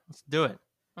yeah. Let's do it.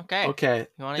 Okay. Okay.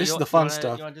 This is the fun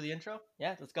stuff. You want to do the intro?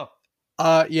 Yeah, let's go.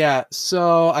 Yeah.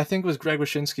 So I think it was Greg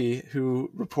Wyshynski who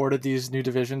reported these new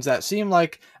divisions that seem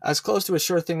like as close to a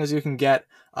sure thing as you can get.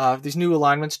 These new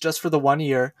alignments just for the 1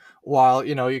 year, while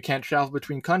you can't travel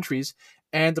between countries.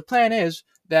 And the plan is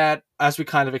that, as we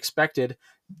kind of expected,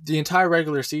 the entire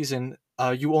regular season,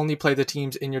 you only play the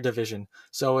teams in your division.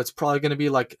 So it's probably going to be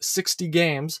like 60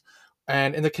 games.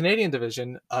 And in the Canadian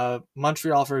division,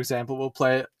 Montreal, for example, will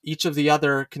play each of the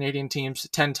other Canadian teams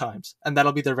 10 times, and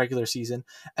that'll be their regular season.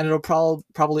 And it'll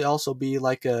probably also be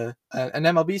like an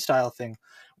MLB style thing,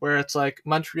 where it's like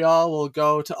Montreal will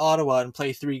go to Ottawa and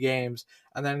play 3 games,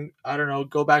 and then, I don't know,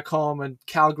 go back home and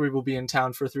Calgary will be in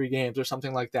town for 3 games or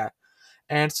something like that.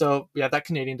 And so we have that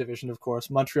Canadian division, of course: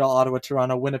 Montreal, Ottawa,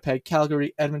 Toronto, Winnipeg,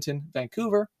 Calgary, Edmonton,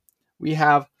 Vancouver. We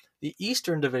have the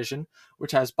Eastern division,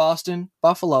 which has Boston,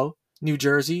 Buffalo, New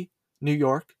Jersey, New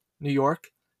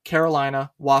York,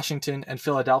 Carolina, Washington, and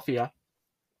Philadelphia.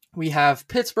 We have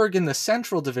Pittsburgh in the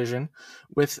Central Division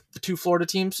with the 2 Florida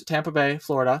teams, Tampa Bay,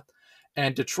 Florida,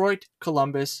 and Detroit,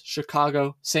 Columbus,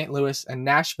 Chicago, St. Louis, and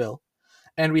Nashville.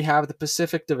 And we have the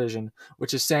Pacific Division,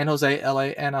 which is San Jose,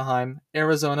 LA, Anaheim,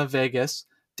 Arizona, Vegas,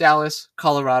 Dallas,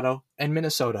 Colorado, and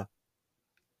Minnesota.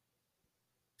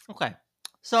 Okay.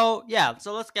 So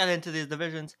let's get into these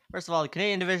divisions. First of all, the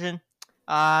Canadian division.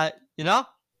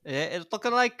 It's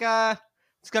looking like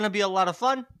it's going to be a lot of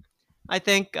fun. I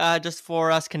think just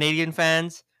for us Canadian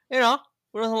fans, we're going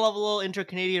to love a little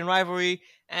inter-Canadian rivalry.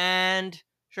 And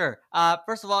sure,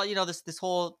 first of all, this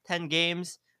whole 10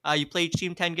 games, you play each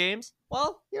team 10 games.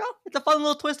 Well, it's a fun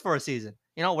little twist for a season.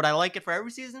 Would I like it for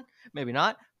every season? Maybe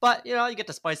not. But, you get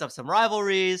to spice up some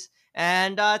rivalries.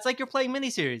 And it's like you're playing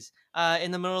miniseries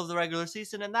in the middle of the regular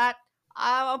season. And that,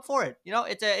 I'm for it.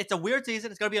 It's a weird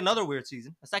season. It's going to be another weird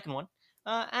season, a second one.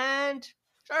 And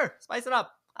sure, spice it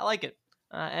up. I like it.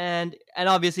 And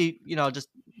obviously, just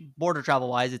border travel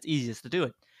wise, it's easiest to do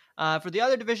it. For the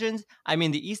other divisions, I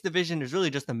mean, the East Division is really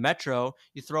just the Metro.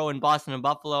 You throw in Boston and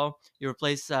Buffalo. You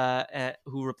replace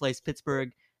who replaced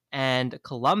Pittsburgh and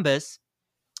Columbus.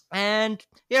 And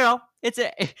it's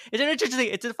a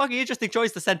fucking interesting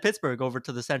choice to send Pittsburgh over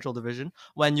to the Central Division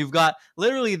when you've got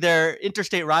literally their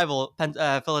interstate rival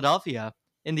Philadelphia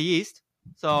in the East.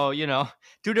 So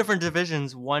 2 different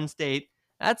divisions, 1 state.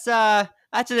 That's an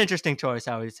interesting choice,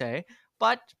 I would say,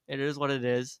 but it is what it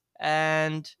is.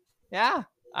 And yeah,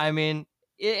 I mean,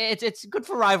 it's good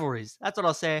for rivalries. That's what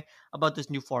I'll say about this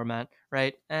new format,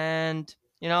 right? And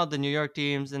the New York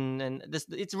teams and this,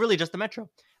 it's really just the Metro.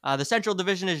 The Central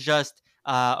Division is just,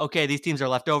 okay, these teams are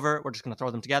left over. We're just going to throw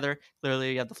them together.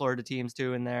 Clearly, you have the Florida teams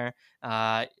too in there.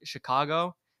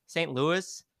 Chicago, St.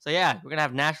 Louis. So, yeah, we're going to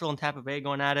have Nashville and Tampa Bay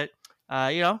going at it.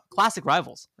 Classic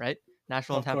rivals, right?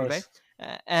 Nashville and Tampa Bay.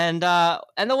 And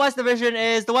the West Division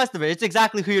is the West Division. It's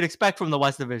exactly who you'd expect from the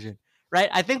West Division, right?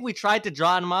 I think we tried to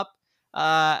draw them up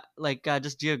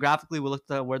just geographically. We looked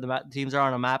at where the teams are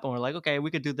on a map and we're like, okay, we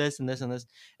could do this and this and this.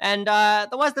 And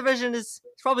the West Division is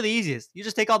probably the easiest. You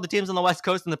just take all the teams on the West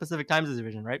Coast and the Pacific Time Zone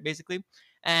division, right? Basically.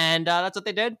 And that's what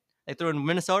they did. They threw in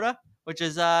Minnesota, which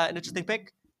is an interesting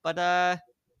pick, but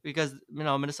because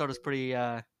Minnesota's pretty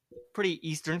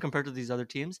Eastern compared to these other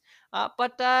teams.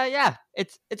 But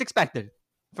it's expected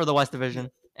for the West Division,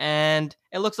 and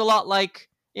it looks a lot like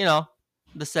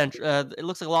the Central. It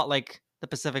looks a lot like the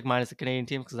Pacific minus the Canadian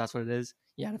team, because that's what it is.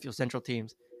 You had a few Central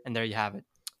teams, and there you have it.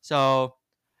 So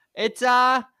it's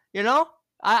I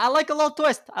like a little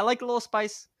twist. I like a little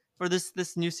spice for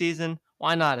this new season.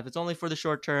 Why not? If it's only for the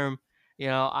short term,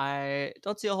 I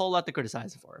don't see a whole lot to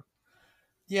criticize it for.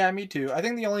 Yeah, me too. I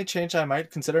think the only change I might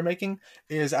consider making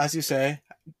is, as you say,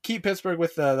 keep Pittsburgh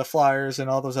with the Flyers and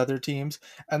all those other teams,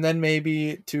 and then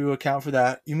maybe to account for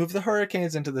that, you move the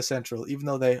Hurricanes into the Central, even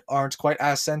though they aren't quite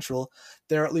as central.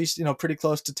 They're at least pretty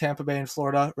close to Tampa Bay and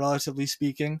Florida, relatively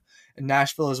speaking, and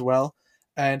Nashville as well.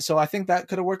 And so I think that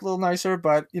could have worked a little nicer,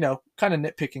 but kind of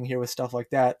nitpicking here with stuff like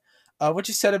that. What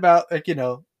you said about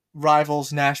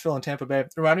rivals Nashville and Tampa Bay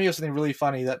reminded me of something really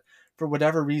funny that for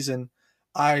whatever reason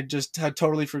I just had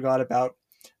totally forgot about.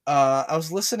 I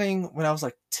was listening when I was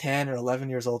like 10 or 11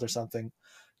 years old or something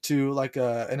to like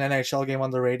an NHL game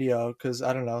on the radio because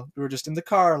I don't know, we were just in the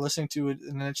car listening to an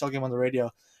NHL game on the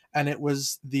radio, and it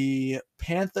was the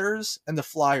Panthers and the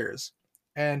Flyers.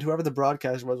 And whoever the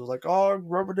broadcaster was like, "Oh,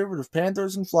 Robert Difford of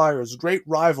Panthers and Flyers, great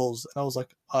rivals." And I was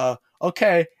like,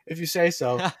 okay, if you say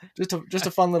so." Just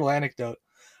a fun little anecdote.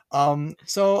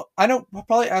 So I know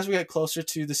probably as we get closer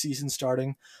to the season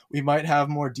starting, we might have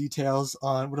more details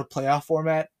on what a playoff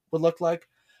format would look like.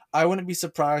 I wouldn't be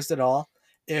surprised at all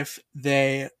if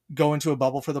they go into a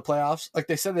bubble for the playoffs. Like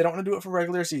they said, they don't want to do it for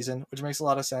regular season, which makes a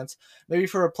lot of sense. Maybe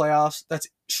for a playoffs that's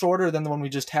shorter than the one we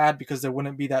just had because there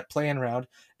wouldn't be that play-in round.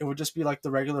 It would just be like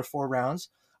the regular 4 rounds.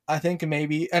 I think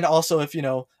maybe, and also if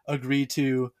agree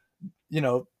to you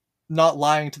know, not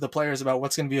lying to the players about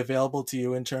what's going to be available to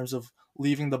you in terms of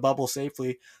leaving the bubble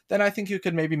safely, then I think you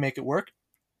could maybe make it work.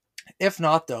 If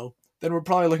not, though, then we're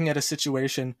probably looking at a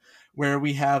situation where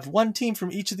we have one team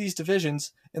from each of these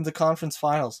divisions in the conference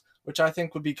finals, which I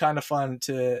think would be kind of fun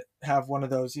to have one of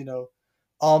those,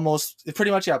 almost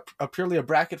pretty much purely a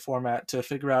bracket format to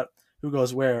figure out who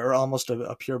goes where, or almost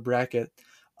a pure bracket.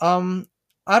 Um,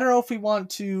 I don't know if we want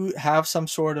to have some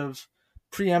sort of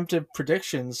preemptive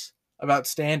predictions about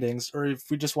standings, or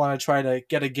if we just want to try to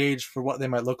get a gauge for what they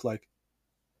might look like.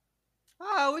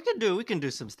 We can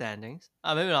do some standings.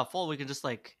 Maybe not full. We can just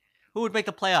like who would make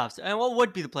the playoffs and what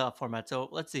would be the playoff format. So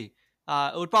let's see.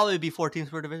 It would probably be 4 teams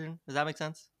per division. Does that make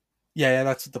sense? Yeah,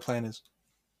 that's what the plan is.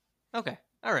 Okay.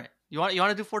 All right. You want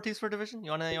to do 4 teams per division?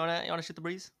 You want to shoot the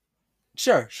breeze?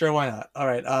 Sure, why not? All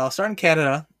right, I'll start in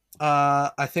Canada.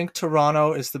 I think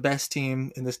Toronto is the best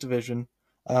team in this division.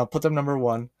 I'll put them number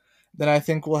one. Then I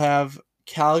think we'll have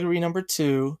Calgary number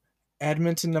two,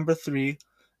 Edmonton number three,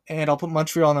 and I'll put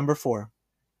Montreal number four.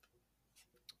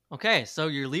 Okay. So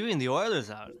you're leaving the Oilers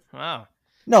out. Wow.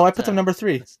 No, I That's put them number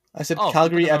three. that's. I said Oh, you put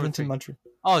Calgary, them number Edmonton, 3. Montreal.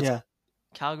 Oh, it's Yeah.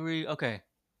 Calgary. Okay.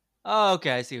 Oh,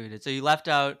 okay. I see what you did. So you left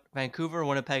out Vancouver,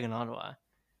 Winnipeg, and Ottawa.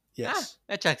 Yes.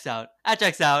 That checks out. That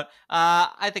checks out.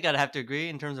 I think I'd have to agree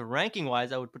in terms of ranking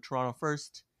wise. I would put Toronto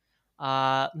first.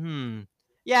 Uh, hmm.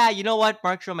 Yeah, you know what?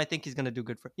 Markstrom, I think he's gonna do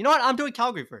good for. You know what? I'm doing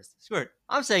Calgary first. Screw it.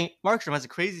 I'm saying Markstrom has a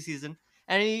crazy season,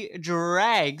 and he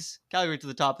drags Calgary to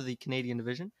the top of the Canadian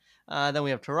division. Then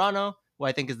we have Toronto, who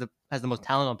I think has the most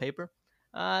talent on paper.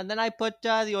 Then I put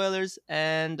the Oilers,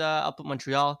 and I'll put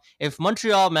Montreal. If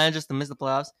Montreal manages to miss the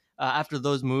playoffs after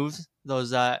those moves,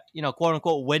 those quote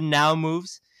unquote win now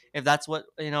moves, if that's what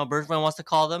Bergman wants to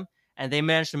call them, and they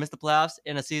manage to miss the playoffs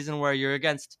in a season where you're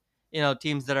against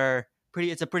teams that are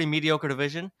it's a pretty mediocre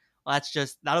division. Well,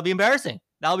 that'll be embarrassing.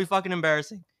 That'll be fucking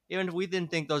embarrassing. Even if we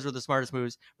didn't think those were the smartest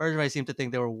moves, Bergman seemed to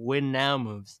think they were win now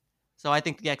moves. So I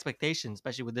think the expectation,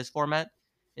 especially with this format,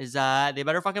 is they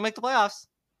better fucking make the playoffs.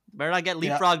 They better not get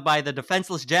Yeah. leapfrogged by the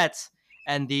defenseless Jets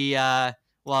and the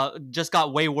just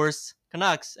got way worse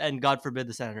Canucks and God forbid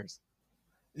the Senators.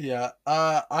 Yeah,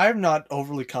 I'm not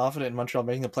overly confident in Montreal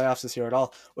making the playoffs this year at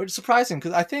all, which is surprising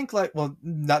because I think well,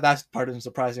 not that part isn't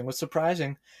surprising. What's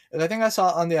surprising is I think I saw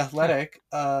on the Athletic,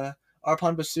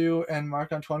 Arpon Basu and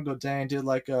Marc Antoine Gaudin did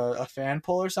like a fan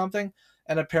poll or something,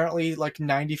 and apparently like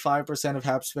 95% of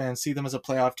Habs fans see them as a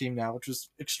playoff team now, which was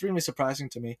extremely surprising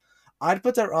to me. I'd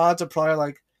put their odds at probably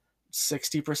like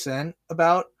 60%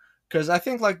 about because I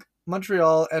think like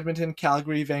Montreal, Edmonton,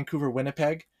 Calgary, Vancouver,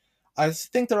 Winnipeg. I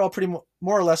think they're all pretty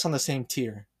more or less on the same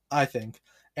tier, I think.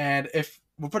 And if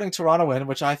we're putting Toronto in,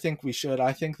 which I think we should,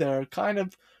 I think they're kind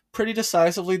of pretty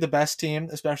decisively the best team,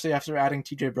 especially after adding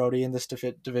TJ Brody in this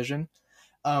division.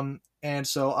 And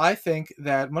so I think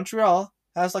that Montreal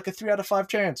has like a 3 out of 5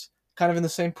 chance, kind of in the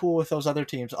same pool with those other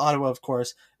teams. Ottawa, of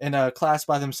course, in a class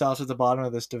by themselves at the bottom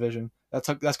of this division. That's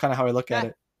kind of how I look at Yeah,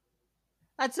 it.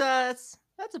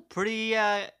 that's a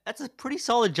pretty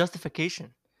solid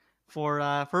justification for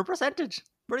a percentage.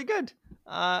 Pretty good.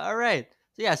 All right.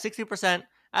 So yeah, 60%.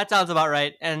 That sounds about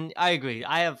right. And I agree.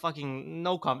 I have fucking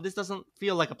no confidence. This doesn't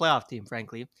feel like a playoff team,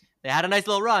 frankly. They had a nice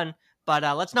little run, but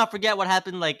let's not forget what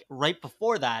happened like right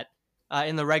before that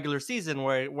in the regular season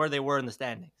where they were in the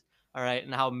standings. All right,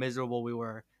 and how miserable we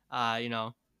were. Watching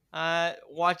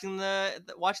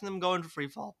watching them go into free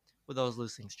fall with those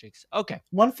losing streaks. Okay.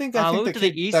 One thing I think Moving that to the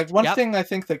could, like East. one Yep. thing I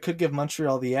think that could give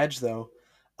Montreal the edge though,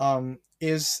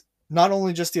 is not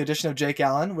only just the addition of Jake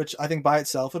Allen, which I think by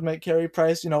itself would make Carey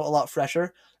Price, a lot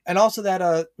fresher, and also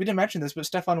that we didn't mention this, but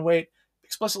Stefan Waite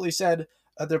explicitly said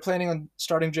they're planning on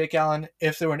starting Jake Allen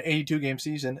if there were an 82 game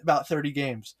season, about 30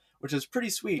 games, which is pretty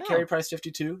sweet. Carey No. Price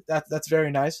 52, that's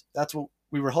very nice. That's what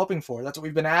we were hoping for. That's what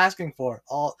we've been asking for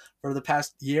all for the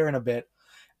past year and a bit.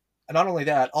 And not only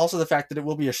that, also the fact that it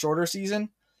will be a shorter season.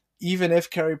 Even if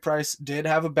Carey Price did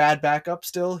have a bad backup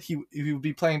still, he would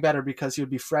be playing better because he would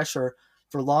be fresher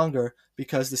for longer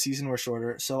because the season were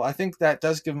shorter. So I think that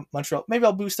does give Montreal, maybe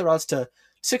I'll boost their odds to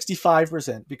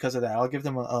 65% because of that. I'll give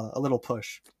them a little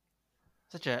push.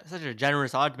 Such a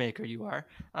generous odd maker you are.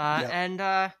 Yeah. And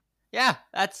yeah,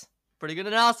 that's pretty good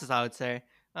analysis, I would say.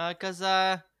 Because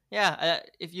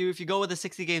if you go with a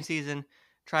 60-game season,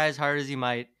 try as hard as you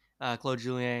might, Claude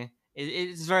Julien,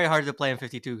 it's very hard to play in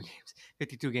 52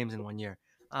 games in 1 year.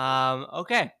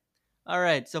 Okay, all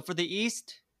right. So for the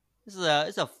East, it's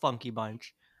a funky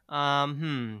bunch.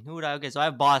 Who would I? Okay, so I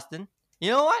have Boston. You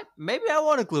know what? Maybe I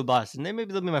want to include Boston. Maybe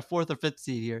they'll be my fourth or fifth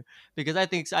seed here because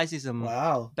I see some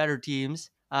Wow. better teams.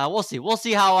 We'll see. We'll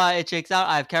see how it shakes out.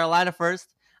 I have Carolina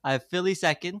first. I have Philly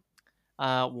second.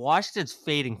 Washington's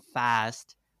fading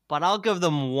fast, but I'll give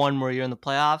them one more year in the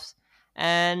playoffs.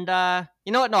 And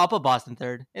you know what? No, I'll put Boston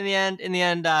third. In the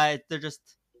end, they're just.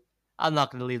 I'm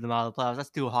not going to leave them out of the playoffs. That's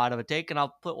too hot of a take, and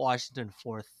I'll put Washington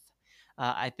fourth.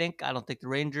 I don't think the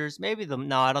Rangers. Maybe them.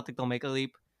 No, I don't think they'll make a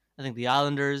leap. I think the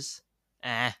Islanders.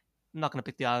 I'm not going to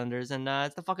pick the Islanders, and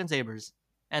it's the fucking Sabres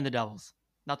and the Devils.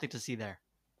 Nothing to see there.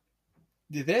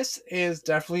 This is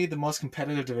definitely the most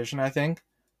competitive division, I think.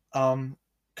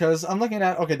 Because I'm looking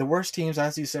at, okay, the worst teams,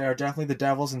 as you say, are definitely the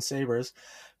Devils and Sabres.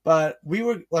 But we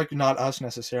were, like, not us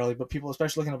necessarily, but people,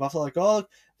 especially looking at Buffalo, like, oh,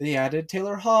 they added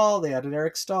Taylor Hall, they added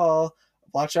Eric Stahl.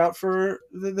 Watch out for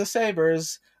the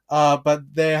Sabres. But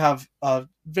they have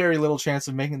very little chance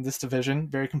of making this division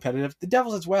very competitive. The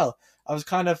Devils as well. I was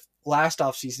kind of last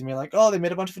offseason being like, oh, they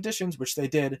made a bunch of additions, which they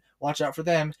did. Watch out for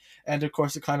them. And of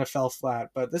course, it kind of fell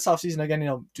flat. But this offseason,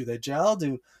 again, do they gel?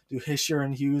 Do Hischier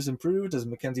and Hughes improve? Does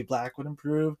Mackenzie Blackwood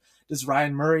improve? Does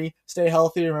Ryan Murray stay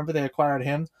healthy? Remember, they acquired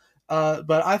him.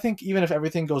 But I think even if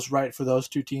everything goes right for those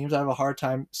two teams, I have a hard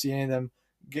time seeing them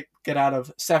get out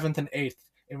of 7th and 8th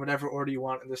in whatever order you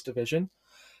want in this division.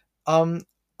 Boston.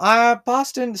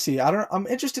 I'm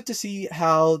interested to see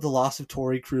how the loss of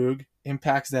Torrey Krug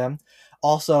impacts them.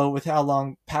 Also, with how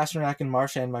long Pasternak and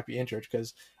Marchand might be injured,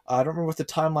 because I don't remember what the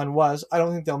timeline was. I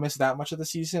don't think they'll miss that much of the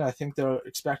season. I think they're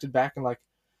expected back in like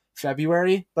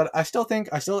February, but I still think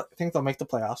they'll make the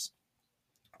playoffs.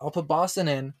 I'll put Boston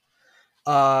in.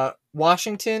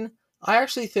 Washington. I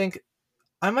actually think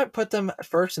I might put them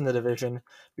first in the division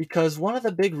because one of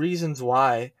the big reasons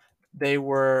why they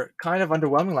were kind of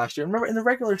underwhelming last year. Remember, in the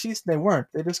regular season, they weren't.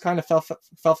 They just kind of fell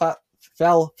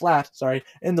flat. Sorry,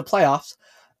 in the playoffs.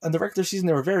 In the regular season,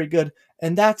 they were very good,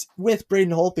 and that's with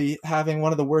Braden Holtby having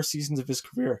one of the worst seasons of his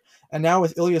career. And now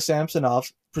with Ilya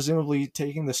Samsonov presumably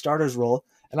taking the starter's role,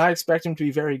 and I expect him to be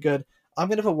very good. I'm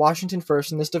going to put Washington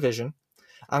first in this division.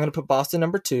 I'm going to put Boston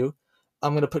number 2.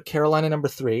 I'm going to put Carolina number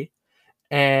 3.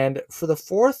 And for the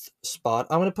fourth spot,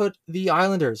 I'm going to put the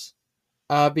Islanders.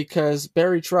 Because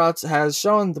Barry Trotz has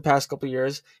shown the past couple of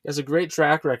years, he has a great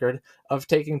track record of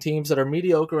taking teams that are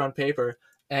mediocre on paper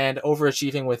and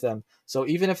overachieving with them. So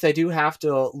even if they do have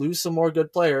to lose some more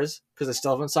good players, because they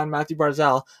still haven't signed Matthew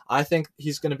Barzal, I think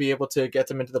he's going to be able to get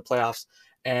them into the playoffs.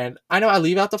 And I know I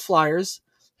leave out the Flyers,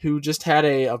 who just had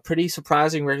a pretty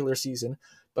surprising regular season,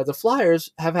 but the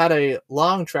Flyers have had a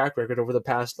long track record over the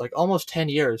past, like, almost 10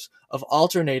 years of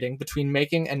alternating between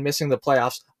making and missing the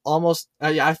playoffs.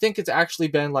 I think it's actually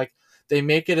been like they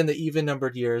make it in the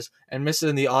even-numbered years and miss it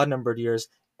in the odd-numbered years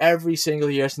every single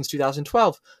year since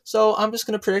 2012. So I'm just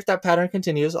going to predict that pattern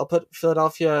continues. I'll put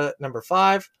Philadelphia number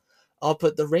 5. I'll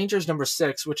put the Rangers number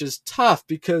 6, which is tough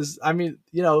because, I mean,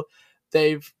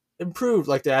 they've improved.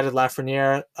 Like, they added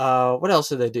Lafreniere. What else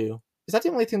did they do? Is that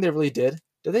the only thing they really did?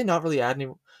 Did they not really add any?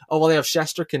 Oh, well, they have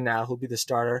Shesterkin now, who'll be the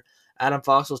starter. Adam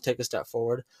Fox will take a step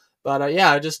forward. But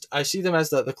I see them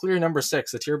as the clear number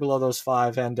 6, the tier below those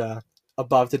 5, and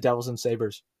above the Devils and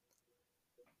Sabres.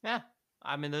 Yeah,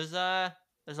 I mean, there's a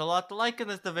lot to like in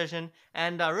this division,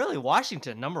 and really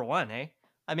Washington number 1, eh?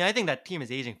 I mean, I think that team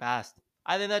is aging fast.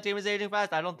 I don't think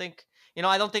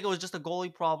it was just a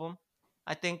goalie problem.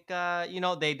 I think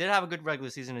they did have a good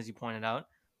regular season, as you pointed out,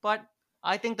 but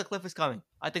I think the cliff is coming.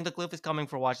 I think the cliff is coming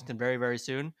for Washington very, very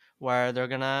soon, where they're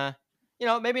gonna,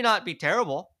 maybe not be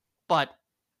terrible, but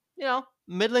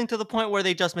middling to the point where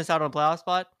they just miss out on a playoff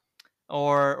spot,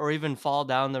 or even fall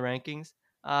down the rankings.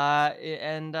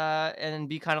 and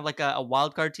be kind of like a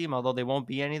wild card team, although they won't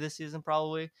be any this season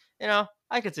probably.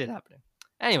 I could see it happening.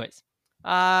 Anyways,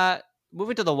 uh,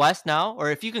 moving to the West now,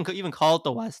 or if you can even call it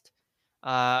the West.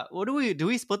 What do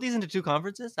we split these into two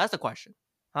conferences? That's the question,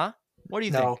 huh? What do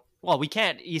you think? No. Well, we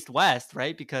can't East West,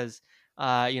 right? Because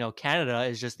Canada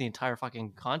is just the entire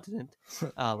fucking continent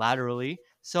laterally.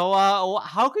 So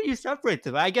how could you separate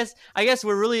them? I guess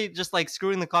we're really just like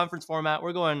screwing the conference format.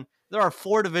 We're going. There are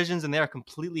 4 divisions and they are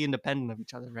completely independent of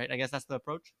each other, right? I guess that's the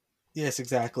approach. Yes,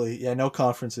 exactly. Yeah, no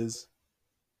conferences.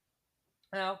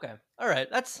 Yeah, okay. All right.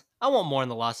 I want more in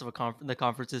the loss of the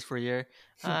conferences for a year.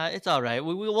 It's all right.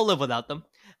 We'll live without them.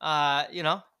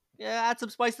 Yeah, add some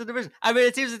spice to the division. I mean,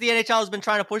 it seems that the NHL has been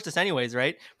trying to push this anyways,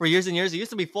 right? For years and years, it used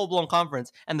to be full blown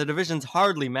conference, and the divisions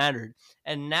hardly mattered.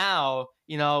 And now,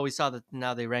 we saw that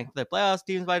now they rank the playoffs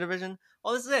teams by division.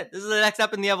 Well, this is it. This is the next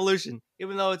step in the evolution,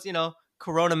 even though it's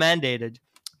Corona mandated.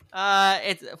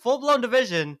 It's full blown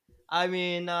division. I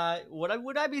mean,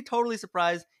 would I be totally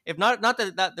surprised if not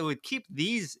that they would keep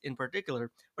these in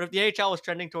particular, but if the AHL was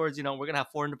trending towards we're gonna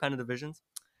have 4 independent divisions,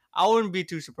 I wouldn't be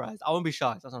too surprised. I wouldn't be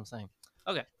shocked. That's what I'm saying.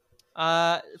 Okay.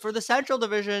 For the Central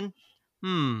Division,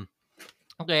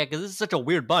 okay, because this is such a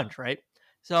weird bunch, right?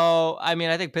 So I mean,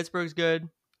 I think Pittsburgh's good.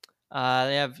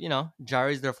 They have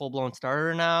Jari's their full blown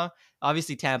starter now.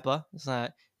 Obviously Tampa. It's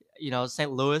not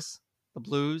St. Louis, the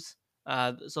Blues.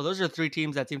 So those are 3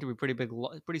 teams that seem to be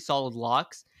pretty solid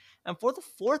locks. And for the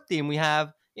 4th team, we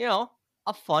have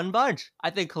a fun bunch. I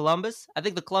think Columbus. I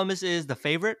think the Columbus is the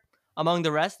favorite among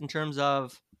the rest in terms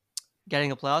of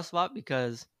getting a playoff spot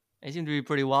because they seem to be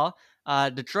pretty well.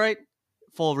 Detroit,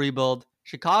 full rebuild.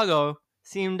 Chicago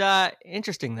seemed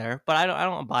interesting there, but I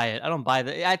don't buy it. I don't buy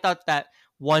that. I thought that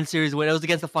one series win, it was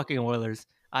against the fucking Oilers.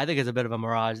 I think it's a bit of a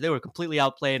mirage. They were completely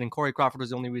outplayed, and Corey Crawford was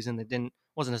the only reason they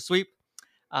wasn't a sweep.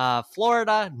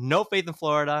 Florida, no faith in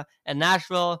Florida, and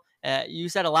Nashville. You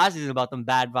said it last season about them,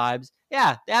 bad vibes.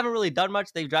 Yeah, they haven't really done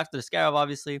much. They've drafted Askarov,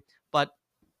 obviously, but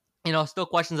still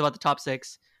questions about the top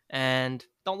 6, and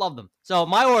don't love them. So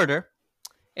my order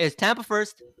is Tampa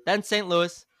first, then St.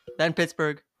 Louis, then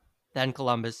Pittsburgh, then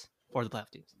Columbus for the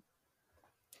playoff teams.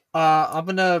 I'm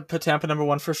gonna put Tampa number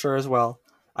 1 for sure as well.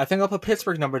 I think I'll put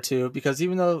Pittsburgh number 2 because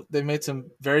even though they made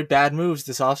some very bad moves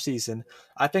this offseason,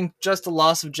 I think just the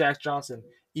loss of Jack Johnson,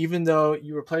 even though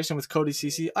you replace him with Cody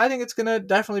Ceci, I think it's gonna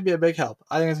definitely be a big help.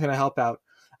 I think it's gonna help out.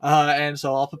 And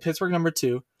so I'll put Pittsburgh number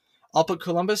 2. I'll put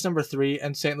Columbus number 3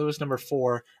 and St. Louis number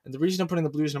 4. And the reason I'm putting the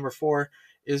Blues number 4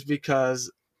 is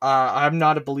because I'm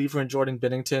not a believer in Jordan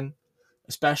Binnington,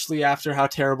 especially after how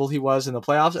terrible he was in the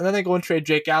playoffs. And then they go and trade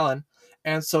Jake Allen.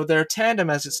 And so their tandem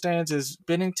as it stands is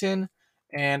Binnington,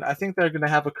 and I think they're going to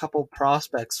have a couple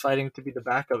prospects fighting to be the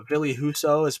backup. Ville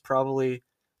Husso is probably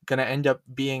going to end up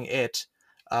being it.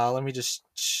 Let me just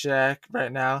check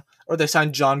right now. Or they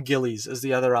signed John Gillies as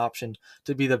the other option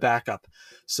to be the backup.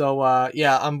 So,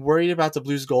 yeah, I'm worried about the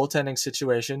Blues goaltending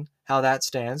situation, how that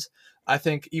stands. I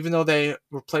think even though they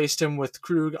replaced him with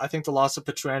Krug, I think the loss of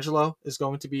Pietrangelo is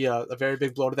going to be a very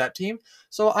big blow to that team.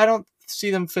 So I don't see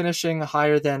them finishing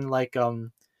higher than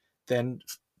than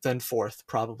 4th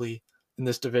probably in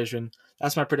this division.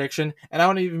 That's my prediction, and I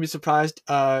wouldn't even be surprised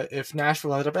if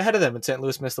Nashville ended up ahead of them and St.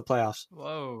 Louis missed the playoffs.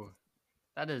 Whoa,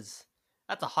 that's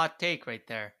a hot take right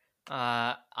there.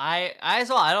 I as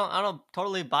well. I don't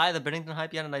totally buy the Binnington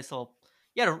hype. He had a nice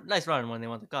run when they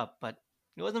won the cup, but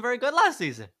he wasn't very good last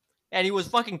season, and he was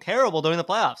fucking terrible during the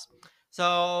playoffs.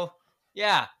 So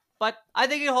yeah, but I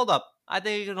think he can hold up. I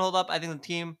think the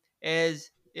team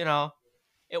is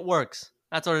it works.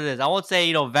 That's what it is. I won't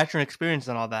say veteran experience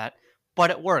and all that,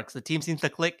 but it works. The team seems to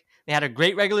click. They had a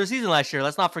great regular season last year.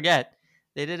 Let's not forget.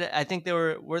 They did it. I think they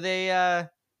were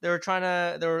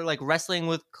like wrestling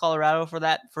with Colorado for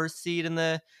that first seed in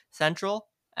the Central.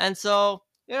 And so,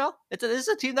 this is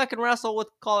a team that can wrestle with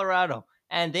Colorado.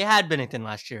 And they had Binnington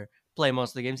last year play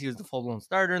most of the games. He was the full-blown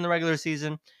starter in the regular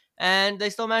season. And they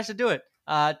still managed to do it.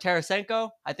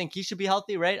 Tarasenko, I think he should be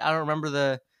healthy, right? I don't remember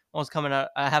the ones coming out.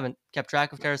 I haven't kept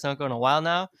track of Tarasenko in a while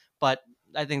now. But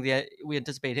I think we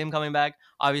anticipate him coming back.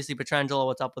 Obviously, Pietrangelo,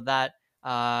 what's up with that?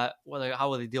 How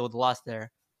will they deal with the loss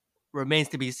there? Remains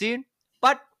to be seen.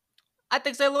 But I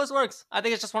think St. Louis works. I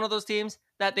think it's just one of those teams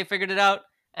that they figured it out,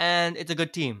 and it's a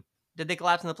good team. Did they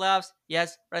collapse in the playoffs?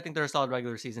 Yes, but I think they're a solid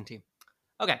regular season team.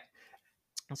 Okay,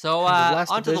 so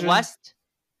on to the West.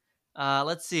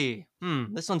 Let's see.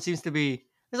 This one seems to be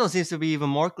even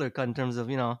more clear cut in terms of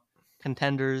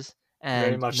contenders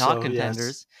and not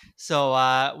contenders. Yes.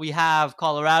 So we have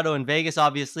Colorado and Vegas,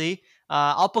 obviously.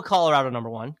 I'll put Colorado number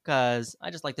 1 because I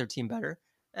just like their team better,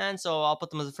 and so I'll put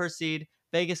them as the first seed.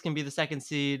 Vegas can be the second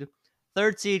seed.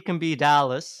 Third seed can be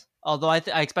Dallas. Although I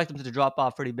expect them to drop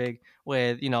off pretty big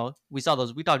with, we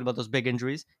talked about those big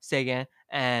injuries, Sagan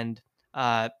and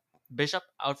uh, Bishop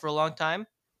out for a long time.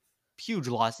 Huge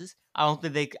losses. I don't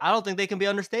think they can be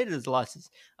understated as losses.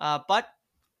 But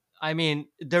I mean,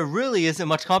 there really isn't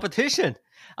much competition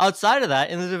outside of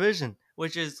that in the division,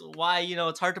 which is why,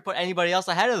 it's hard to put anybody else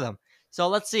ahead of them. So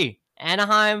let's see.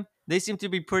 Anaheim, they seem to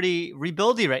be pretty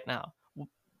rebuildy right now.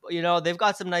 They've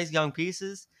got some nice young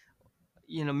pieces.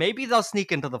 Maybe they'll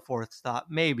sneak into the fourth spot.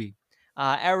 Maybe.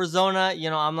 Arizona,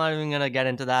 I'm not even going to get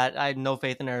into that. I have no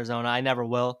faith in Arizona. I never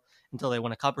will until they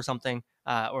win a cup or something,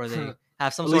 or they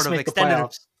have some At sort least of make the extended.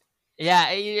 playoffs.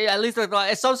 Yeah, at least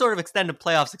some sort of extended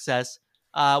playoff success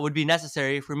would be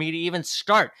necessary for me to even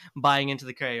start buying into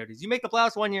the Coyotes. You make the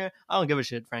playoffs one year, I don't give a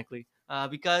shit, frankly,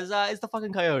 because it's the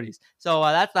fucking Coyotes. So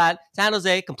that's that. San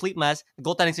Jose, complete mess. The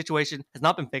goaltending situation has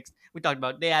not been fixed. We talked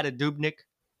about they added Dubnyk.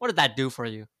 What did that do for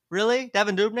you? Really?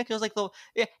 Devin Dubnyk? It was like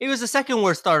he was the second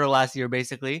worst starter last year,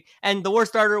 basically. And the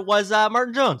worst starter was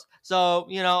Martin Jones. So,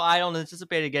 I don't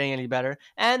anticipate it getting any better.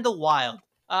 And the Wild.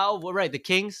 Right, the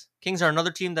Kings. Kings are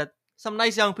another team that some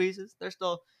nice young pieces. They're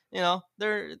still,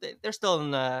 they're still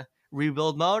in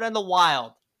rebuild mode. And the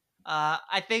Wild.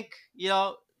 I think,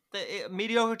 the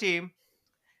mediocre team.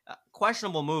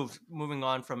 Questionable moves moving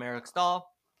on from Eric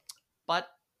Stahl. But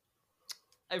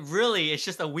it's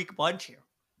just a weak bunch here.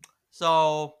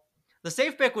 So the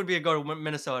safe pick would be to go to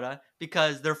Minnesota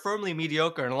because they're firmly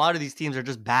mediocre, and a lot of these teams are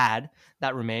just bad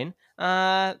that remain.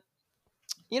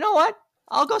 You know what?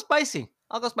 I'll go spicy.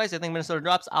 I think Minnesota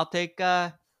drops. I'll take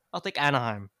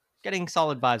Anaheim. Getting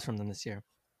solid vibes from them this year.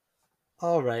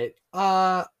 All right.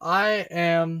 I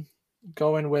am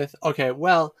going with okay.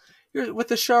 Well, with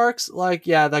the Sharks,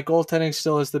 that goaltending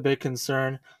still is the big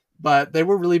concern, but they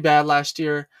were really bad last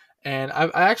year. And I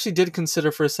actually did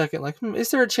consider for a second, is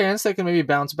there a chance they can maybe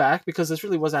bounce back? Because this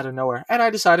really was out of nowhere. And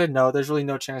I decided, no, there's really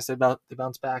no chance they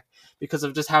bounce back because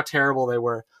of just how terrible they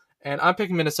were. And I'm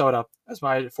picking Minnesota as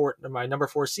my number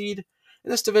 4 seed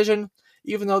in this division,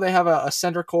 even though they have a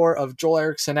center core of Joel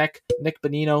Eriksson Ek, Nick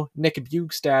Bonino, Nick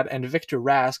Bjugstad, and Victor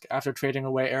Rask after trading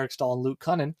away Eric Stahl and Luke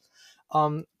Cunnin.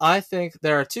 I think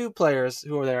there are 2 players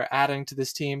who they're adding to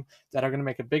this team that are going to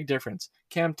make a big difference.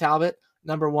 Cam Talbot,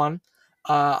 number 1.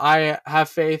 I have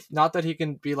faith, not that he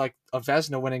can be like a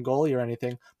Vezina winning goalie or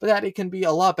anything, but that he can be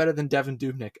a lot better than Devin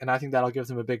Dubnyk, and I think that'll give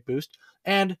them a big boost.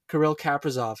 And Kirill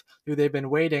Kaprizov, who they've been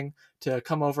waiting to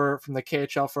come over from the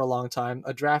KHL for a long time,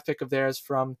 a draft pick of theirs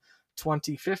from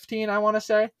 2015, I want to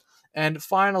say. And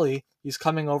finally, he's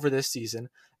coming over this season,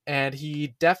 and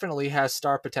he definitely has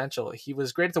star potential. He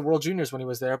was great at the World Juniors when he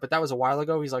was there, but that was a while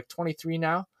ago. He's like 23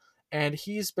 now, and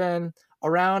he's been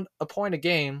around a point a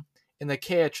game in the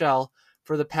KHL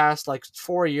for the past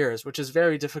 4 years, which is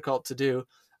very difficult to do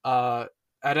at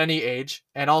any age.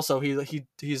 And also he's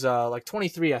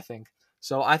 23, I think.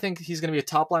 So I think he's going to be a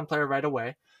top line player right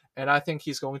away. And I think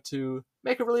he's going to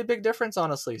make a really big difference,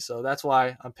 honestly. So that's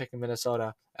why I'm picking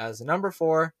Minnesota as number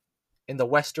 4 in the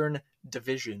Western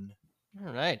Division.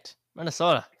 All right.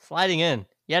 Minnesota sliding in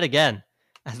yet again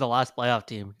as the last playoff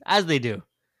team, as they do,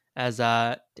 as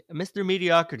Mr.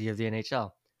 Mediocrity of the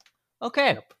NHL.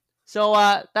 Okay. Yep. So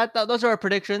those are our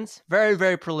predictions. Very,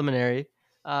 very preliminary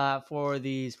for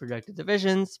these projected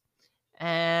divisions.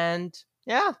 And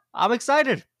yeah, I'm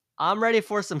excited. I'm ready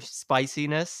for some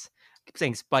spiciness. I keep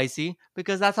saying spicy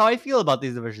because that's how I feel about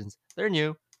these divisions. They're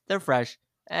new, they're fresh,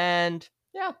 and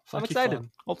yeah, I'm excited. Fun.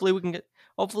 Hopefully we can get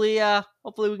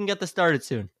this started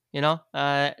soon.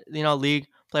 League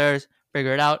players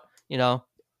figure it out.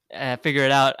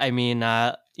 I mean,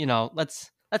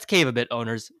 let's cave a bit,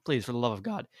 owners, please, for the love of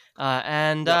God.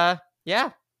 Yeah.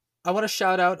 I want to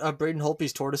shout out Braden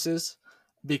Holtby's Tortoises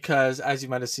because, as you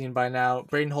might have seen by now,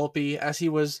 Braden Holtby, as he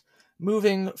was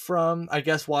moving from, I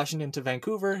guess, Washington to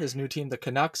Vancouver, his new team, the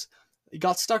Canucks, he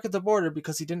got stuck at the border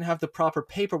because he didn't have the proper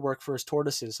paperwork for his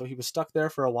tortoises, so he was stuck there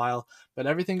for a while, but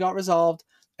everything got resolved,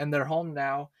 and they're home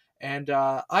now, and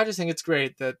I just think it's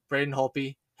great that Braden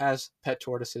Holtby has pet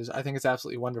tortoises. I think it's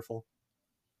absolutely wonderful.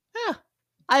 Yeah.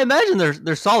 I imagine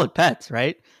they're solid pets,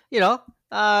 right?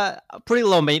 Pretty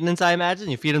low maintenance, I imagine.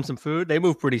 You feed them some food, they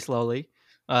move pretty slowly,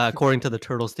 according to the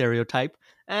turtle stereotype.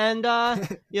 And I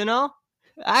would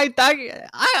like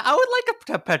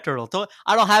a pet turtle.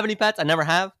 I don't have any pets, I never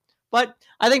have, but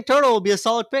I think turtle will be a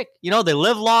solid pick. They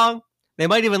live long. They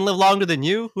might even live longer than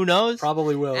you. Who knows?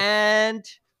 Probably will. And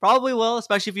probably will,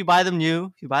 especially if you buy them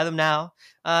new. If you buy them now,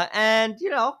 and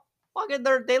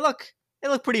they look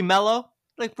pretty mellow.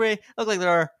 They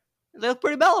look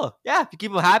pretty mellow. Yeah, if you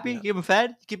keep them happy, keep them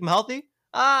fed, keep them healthy.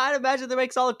 I'd imagine they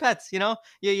make solid pets. You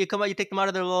come out, you take them out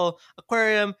of their little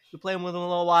aquarium, you play them with them a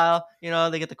little while.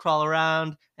 They get to crawl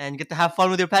around, and you get to have fun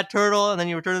with your pet turtle. And then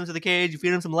you return them to the cage, you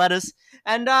feed them some lettuce,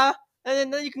 and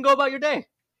then you can go about your day,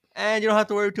 and you don't have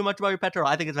to worry too much about your pet turtle.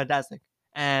 I think it's fantastic.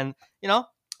 And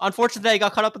unfortunately, that he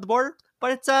got caught up at the border,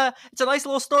 but it's a nice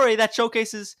little story that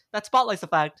showcases, that spotlights the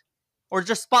fact, or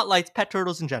just spotlights pet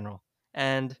turtles in general.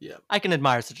 And Yeah. I can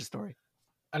admire such a story.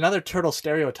 Another turtle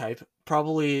stereotype,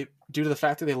 probably due to the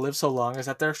fact that they live so long, is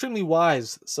that they're extremely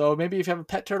wise. So maybe if you have a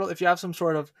pet turtle, if you have some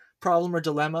sort of problem or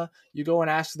dilemma, you go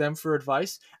and ask them for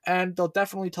advice, and they'll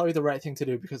definitely tell you the right thing to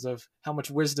do because of how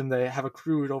much wisdom they have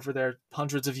accrued over their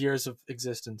hundreds of years of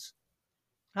existence.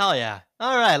 Hell yeah.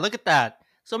 All right, look at that.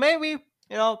 So maybe,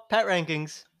 pet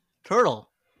rankings, turtle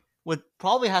would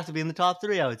probably have to be in the top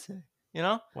 3, I would say.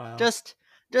 Wow. Just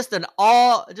an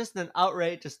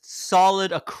outright, just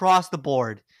solid across the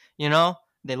board.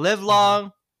 They live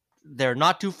long, they're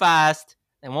not too fast,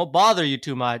 they won't bother you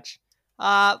too much.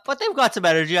 But they've got some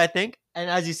energy, I think. And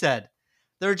as you said,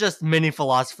 they're just mini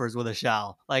philosophers with a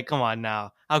shell. Like, come on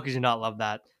now. How could you not love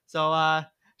that? So,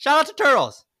 shout out to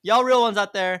turtles. Y'all real ones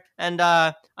out there. And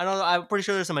I'm pretty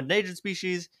sure there's some endangered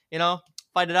species.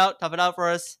 Fight it out, tough it out for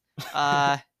us.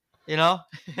 You know,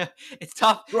 it's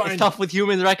tough. Ryan. It's tough with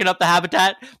humans wrecking up the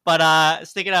habitat, but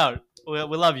stick it out. We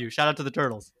love you. Shout out to the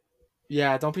turtles.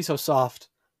 Yeah, don't be so soft.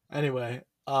 Anyway,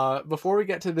 before we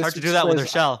get to this, Hard to do that with their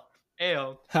shell.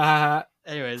 Ayo.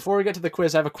 Anyways, before we get to the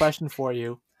quiz, I have a question for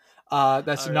you.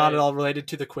 That's All not right. at all related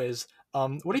to the quiz. What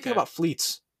do you think Okay. about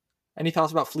fleets? Any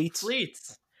thoughts about fleets?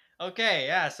 Fleets. Okay,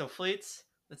 yeah. So fleets.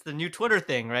 That's the new Twitter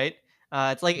thing, right?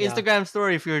 It's like Yeah. Instagram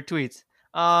story for your tweets.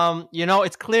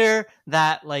 It's clear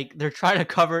that like they're trying to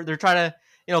cover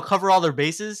cover all their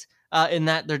bases. In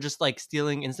that they're just like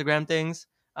stealing Instagram things.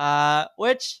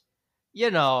 Which,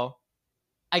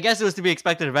 I guess it was to be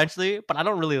expected eventually, but I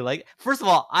don't really like. First of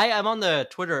all, I am on the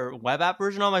Twitter web app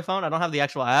version on my phone. I don't have the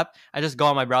actual app. I just go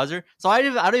on my browser, so I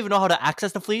don't even know how to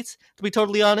access the fleets. To be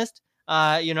totally honest,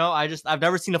 I've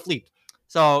never seen a fleet.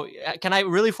 So can I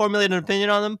really formulate an opinion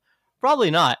on them?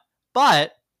 Probably not.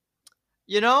 But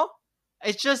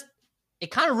it's just,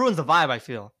 it kind of ruins the vibe, I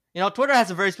feel. Twitter has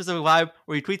a very specific vibe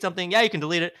where you tweet something, yeah, you can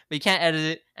delete it, but you can't edit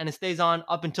it, and it stays on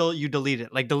up until you delete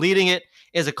it. Like, deleting it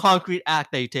is a concrete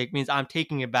act that you take, means I'm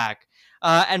taking it back.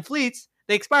 And fleets,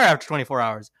 they expire after 24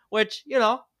 hours, which,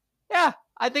 yeah,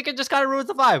 I think it just kind of ruins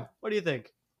the vibe. What do you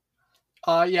think?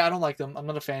 Yeah, I don't like them. I'm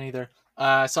not a fan either.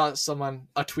 I saw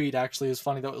a tweet actually, it was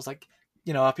funny that was like,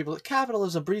 people,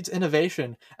 capitalism breeds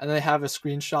innovation, and they have a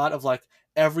screenshot of like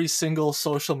every single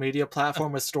social media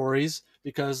platform with stories,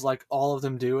 because like all of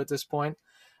them do at this point.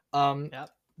 Yep.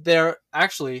 They're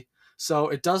actually, so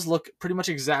it does look pretty much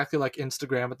exactly like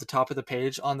Instagram at the top of the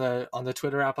page on the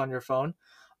Twitter app on your phone.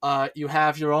 You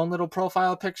have your own little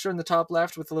profile picture in the top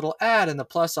left with a little ad and the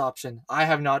plus option. I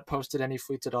have not posted any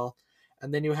fleets at all.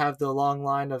 And then you have the long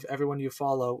line of everyone you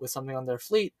follow with something on their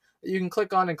fleet that you can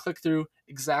click on and click through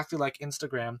exactly like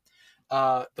Instagram.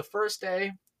 The first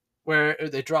day, where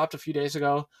they dropped a few days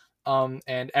ago,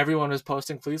 and everyone was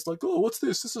posting fleets like, oh, what's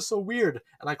this? This is so weird.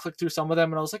 And I clicked through some of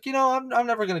them and I was like, I'm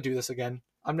never going to do this again.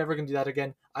 I'm never going to do that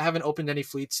again. I haven't opened any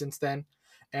fleets since then.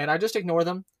 And I just ignore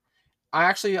them.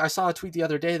 I saw a tweet the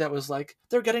other day that was like,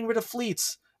 they're getting rid of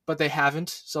fleets, but they haven't.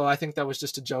 So I think that was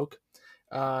just a joke.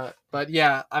 But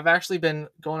yeah, I've actually been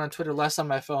going on Twitter less on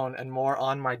my phone and more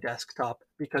on my desktop,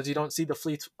 because you don't see the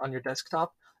fleets on your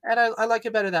desktop, and I like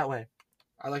it better that way.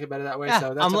 Yeah,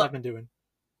 So that's what I've been doing.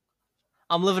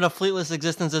 I'm living a fleetless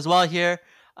existence as well here.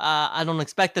 I don't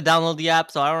expect to download the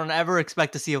app, so I don't ever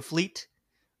expect to see a fleet.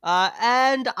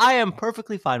 And I am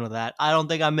perfectly fine with that. I don't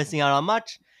think I'm missing out on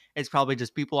much. It's probably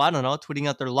just people, I don't know, tweeting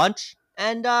out their lunch.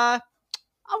 And I'm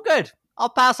good. I'll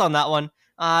pass on that one.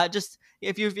 Just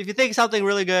if you think something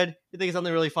really good, you think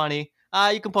something really funny,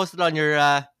 you can post it on your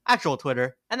actual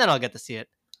Twitter, and then I'll get to see it.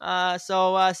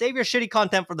 So save your shitty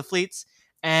content for the fleets,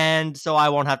 and so I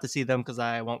won't have to see them because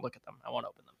I won't look at them. I won't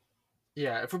open them.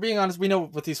 Yeah, if we're being honest, we know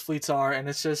what these fleets are, and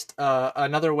it's just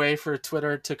another way for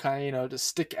Twitter to kind of, to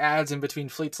stick ads in between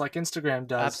fleets like Instagram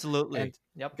does. Absolutely. And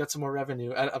Yep. get some more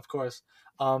revenue, of course.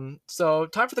 So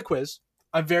time for the quiz.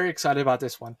 I'm very excited about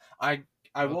this one. I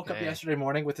woke up Okay. yesterday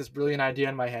morning with this brilliant idea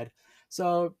in my head.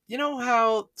 So, you know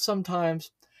how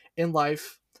sometimes in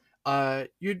life,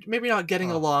 you're maybe not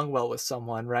getting Oh. along well with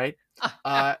someone, right?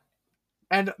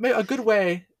 And a good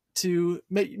way to,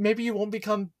 maybe you won't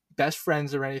become best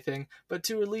friends or anything, but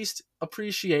to at least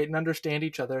appreciate and understand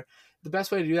each other, the best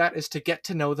way to do that is to get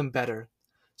to know them better.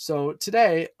 So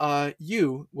today,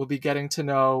 you will be getting to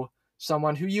know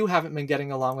someone who you haven't been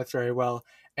getting along with very well.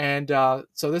 And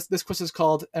so this quiz is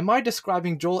called "Am I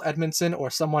describing Joel Edmondson or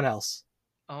someone else?"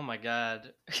 Oh my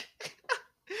god.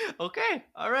 Okay.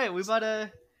 All right. We about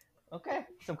to. Okay.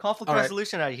 Some conflict All right.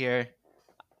 resolution out here.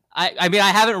 I mean, I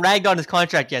haven't ragged on his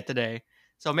contract yet today,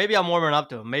 so maybe I'm warming up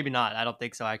to him. Maybe not. I don't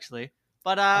think so actually.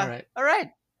 But All right. all right.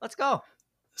 Let's go.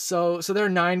 So there are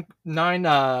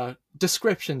nine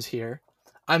descriptions here.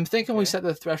 I'm thinking we Okay. set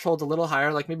the threshold a little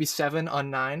higher, like maybe 7 on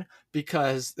 9,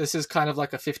 because this is kind of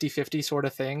like a 50-50 sort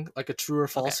of thing, like a true or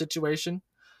false Okay. situation.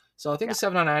 So I think Yeah. it's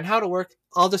 7 on 9. How to work?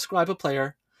 I'll describe a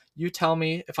player. You tell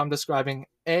me if I'm describing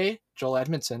A, Joel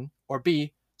Edmondson, or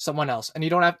B, someone else. And you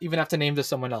don't even have to name the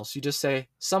someone else. You just say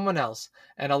someone else,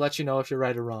 and I'll let you know if you're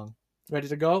right or wrong. Ready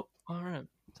to go? All right.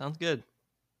 Sounds good.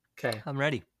 Okay. I'm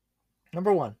ready.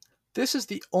 Number 1. This is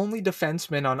the only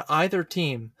defenseman on either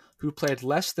team who played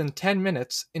less than 10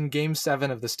 minutes in Game 7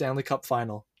 of the Stanley Cup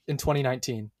Final in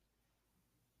 2019.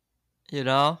 You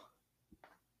know,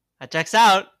 that checks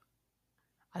out.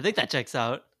 I think that checks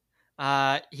out.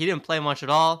 He didn't play much at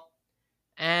all,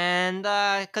 and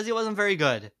because he wasn't very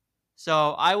good.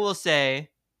 So I will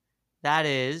say that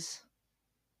is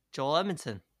Joel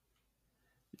Edmondson.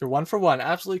 You're 1 for 1.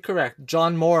 Absolutely correct.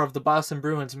 John Moore of the Boston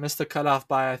Bruins missed the cutoff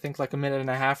by, I think, like a minute and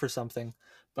a half or something.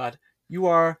 But you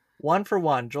are 1 for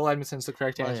 1. Joel Edmondson's the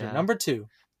correct Oh answer. yeah. Number 2.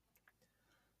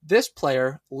 This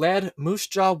player led Moose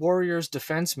Jaw Warriors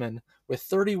defensemen with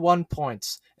 31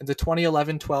 points in the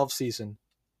 2011-12 season.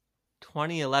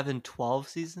 2011-12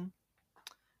 season.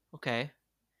 Okay.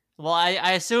 Well,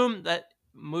 I assume that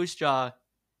Moose Jaw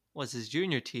was his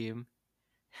junior team.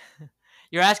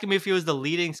 You're asking me if he was the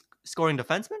leading scoring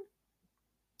defenseman?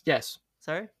 Yes.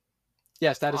 Sorry?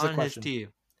 Yes, that is the On his question.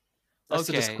 team. That's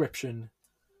the Okay. description.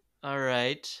 All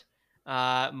right.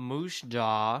 Moose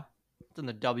Jaw. It's in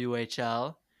the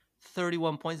WHL.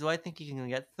 31 points. Do I think he can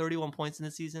get 31 points in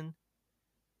the season?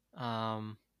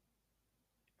 Um.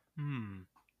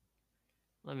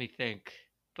 Let me think.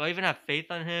 Do I even have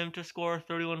faith on him to score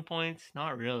 31 points?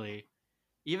 Not really.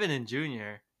 Even in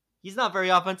junior, he's not very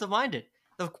offensive minded.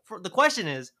 The question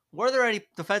is, were there any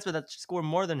defensemen that score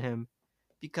more than him?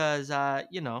 Because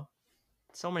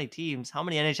so many teams. How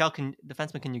many NHL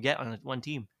defensemen can you get on one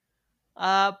team?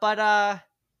 But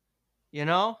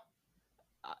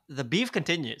the beef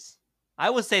continues. I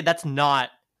would say that's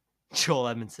not Joel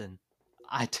Edmondson.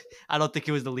 I don't think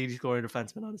he was the leading scoring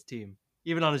defenseman on his team,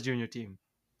 even on his junior team.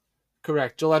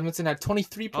 Correct. Joel Edmondson had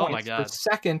 23 Oh my points, god.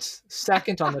 was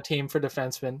second on the team for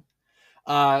defensemen.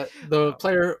 The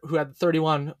player who had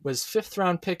 31 was 5th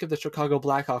round pick of the Chicago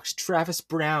Blackhawks, Travis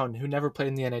Brown, who never played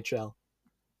in the NHL.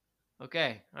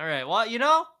 Okay. All right.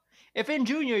 Well, if in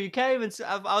junior you can't even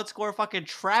outscore fucking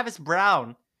Travis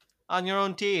Brown on your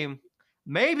own team,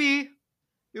 maybe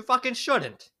you fucking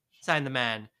shouldn't sign the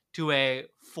man to a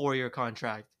 4-year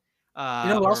contract. You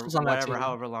know who else Or was on that whatever, team?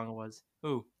 however long it was.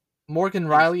 Who? Morgan Please,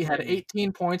 Riley had enlighten me.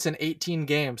 18 points in 18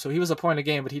 games, so he was a point a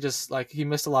game, but he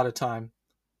missed a lot of time.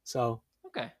 So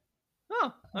Okay.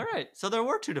 Oh, all right. So there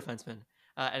were 2 defensemen,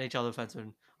 NHL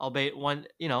defensemen. Albeit one,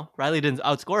 Riley didn't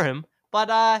outscore him,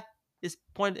 but his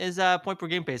point per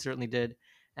game pace certainly did,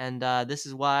 and this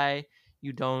is why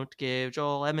you don't give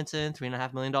Joel Edmondson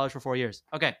 $3.5 million for 4 years.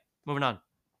 Okay, moving on.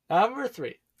 number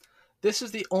 3. This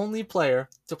is the only player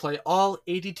to play all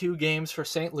 82 games for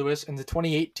St. Louis in the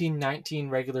 2018-19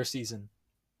 regular season.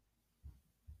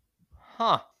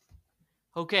 Huh.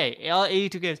 Okay, all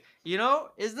 82 games.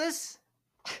 Is this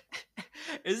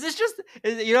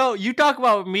you talk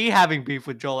about me having beef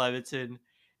with Joel Edmondson.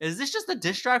 Is this just a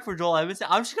diss track for Joel Edmondson?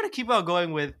 I'm just going to keep on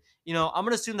going with, I'm going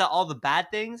to assume that all the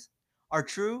bad things are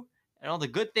true and all the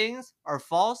good things are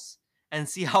false and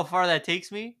see how far that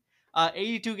takes me.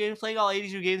 82 games, playing all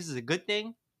 82 games is a good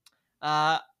thing.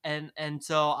 And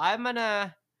so I'm going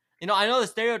to, I know the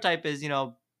stereotype is,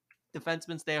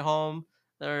 defensemen stay home,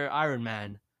 they're Iron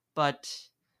Man, but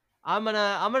I'm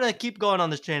gonna keep going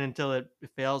on this train until it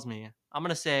fails me. I'm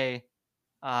gonna say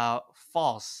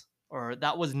false, or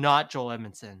that was not Joel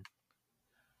Edmondson.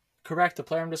 Correct. The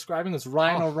player I'm describing is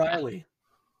Ryan O'Reilly.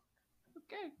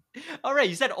 Okay. All right,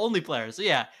 you said only player. So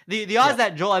yeah, the odds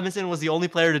that Joel Edmondson was the only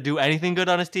player to do anything good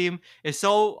on his team is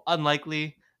so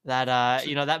unlikely that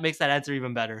that makes that answer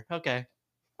even better. Okay.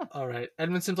 All right.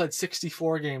 Edmondson played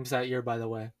 64 games that year, by the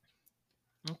way.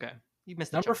 Okay. You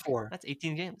missed a Number chunk. 4. That's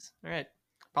 18 games. All right.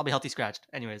 Probably healthy scratched.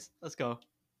 Anyways, let's go.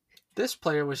 This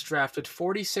player was drafted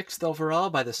 46th overall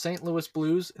by the St. Louis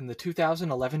Blues in the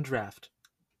 2011 draft.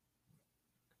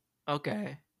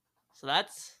 Okay. So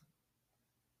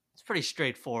it's pretty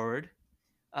straightforward.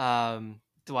 Do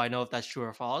I know if that's true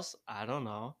or false? I don't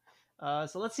know.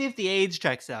 So let's see if the age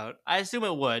checks out. I assume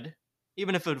it would.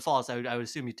 Even if it was false, I would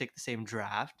assume you take the same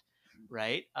draft,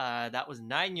 right? That was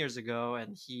 9 years ago,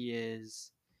 and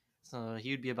so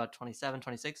he would be about 27,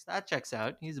 26. That checks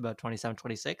out. He's about 27,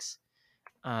 26.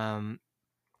 Um,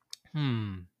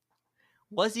 hmm.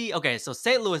 Was he okay? So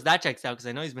St. Louis, that checks out because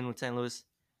I know he's been with St. Louis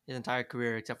his entire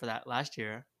career except for that last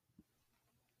year.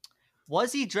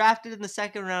 Was he drafted in the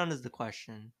second round? Is the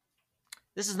question.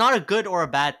 This is not a good or a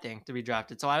bad thing to be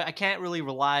drafted, so I can't really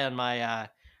rely on my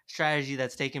strategy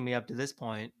that's taken me up to this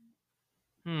point.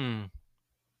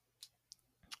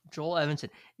 Joel Edmondson,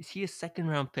 is he a second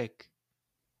round pick?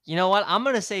 You know what? I'm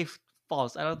gonna say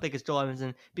false. I don't think it's Joel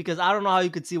Edmondson because I don't know how you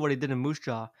could see what he did in Moose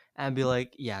Jaw and be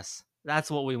like, yes,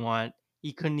 that's what we want.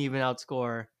 He couldn't even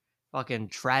outscore fucking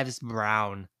Travis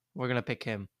Brown. We're gonna pick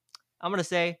him. I'm gonna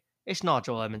say it's not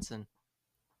Joel Edmondson.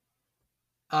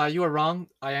 You are wrong.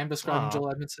 I am describing Oh,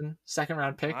 Joel Edmondson, second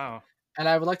round pick. wow. And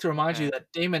I would like to remind you Okay.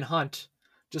 that Damon Hunt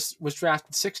just was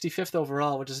drafted 65th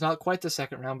overall, which is not quite the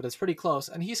second round, but it's pretty close.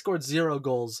 And he scored 0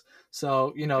 goals.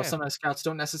 So, Okay. sometimes scouts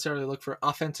don't necessarily look for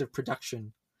offensive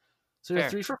production. So you're Fair.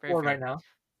 3 for Very 4 right fair. now.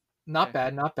 Not Okay.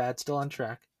 bad, not bad. Still on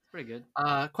track. Pretty good.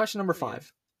 Question number Pretty good.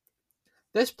 5.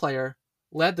 This player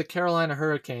led the Carolina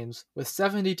Hurricanes with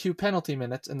 72 penalty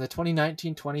minutes in the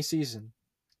 2019-20 season.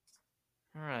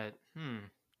 All right.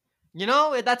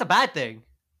 That's a bad thing.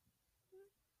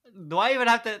 Do I even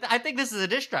have to? I think this is a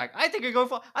diss track. I think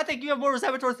I think you have more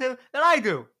resentment towards him than I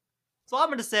do. So I'm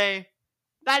gonna say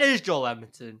that is Joel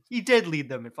Edmondson. He did lead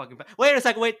them in fucking. Wait a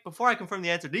second. Wait, before I confirm the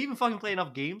answer, did he even fucking play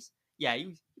enough games? Yeah,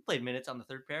 he played minutes on the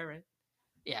third pair, right?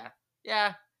 Yeah,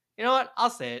 yeah. You know what? I'll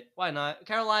say it. Why not?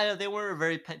 Carolina, they were a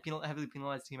very heavily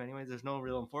penalized team, anyways. There's no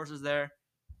real enforcers there,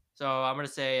 so I'm gonna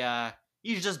say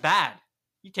he's just bad.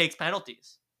 He takes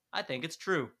penalties. I think it's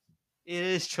true. It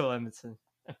is Joel Edmondson.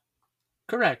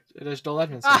 Correct. It is Joel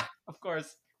Edmondson. Ah, of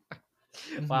course.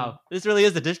 Mhm. Wow, this really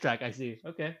is a diss track. I see.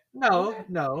 Okay. No, Okay.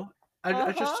 no. I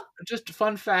Uh-huh. just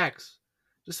fun facts.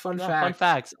 Just fun Yeah, fun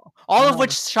facts. facts. All of Uh-huh.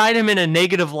 which shine him in a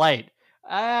negative light.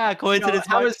 Ah, coincidence.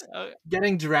 How is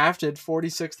getting drafted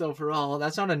 46th overall?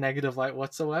 That's not a negative light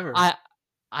whatsoever. I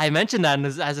I mentioned that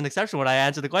as an exception when I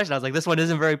answered the question. I was like, this one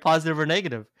isn't very positive or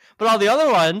negative. But all the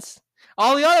other ones,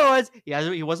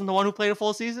 he wasn't the one who played a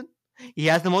full season. He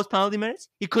has the most penalty minutes.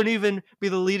 He couldn't even be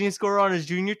the leading scorer on his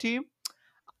junior team.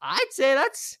 I'd say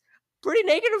that's pretty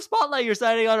negative spotlight you're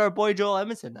shining on our boy Joel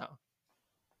Edmondson now.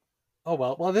 Oh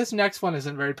well. Well, this next one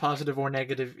isn't very positive or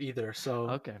negative either,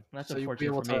 Okay, that's so you'll be unfortunate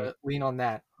able for me. to lean on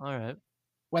that. All right.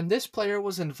 When this player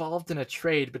was involved in a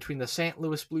trade between the St.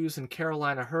 Louis Blues and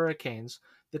Carolina Hurricanes,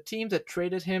 the team that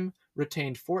traded him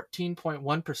retained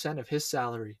 14.1% of his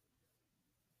salary.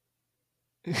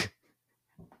 It's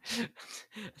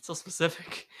so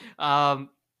specific.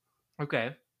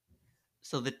 Okay.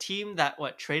 So the team that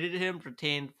traded him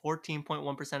retained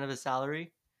 14.1% of his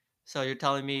salary. So you're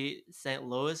telling me St.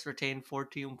 Louis retained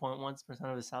 14.1%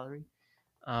 of his salary?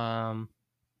 Um,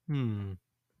 hmm.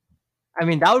 I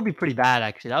mean, that would be pretty bad,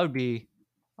 actually. That would be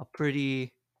a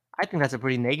pretty. I think that's a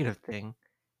pretty negative thing.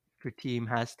 If your team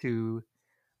has to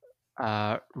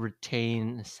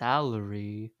retain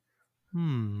salary.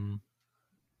 Hmm.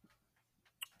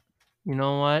 You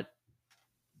know what?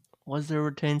 Was there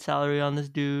retained salary on this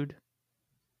dude?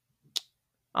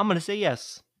 I'm gonna say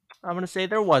yes. I'm gonna say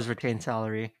there was retained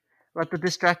salary. Let the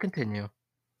diss track continue.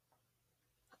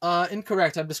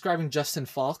 Incorrect. I'm describing Justin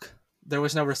Falk. There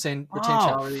was no retained Oh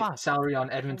salary fuck! salary on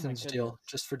Oh my Edmonton's deal, goodness.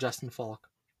 just for Justin Falk.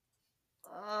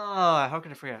 Oh, how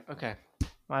could I forget? Okay,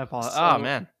 my apologies. Oh So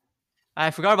man, I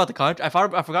forgot about the contract.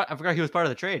 I forgot he was part of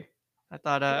the trade. I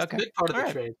thought. it was a Okay. big part of All the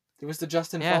right. trade. It was the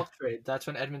Justin Yeah. Falk trade. That's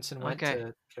when Edmonton went Okay. to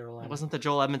It Carolina. wasn't the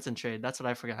Joel Edmondson trade. That's what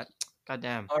I forgot. God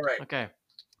damn. All right. Okay.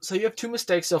 So you have 2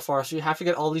 mistakes so far, so you have to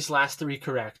get all these last 3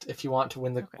 correct if you want to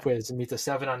win the Okay. quiz and meet the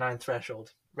 7 on 9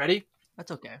 threshold. Ready?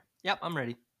 That's okay. Yep, I'm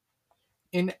ready.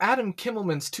 In Adam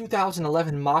Kimmelman's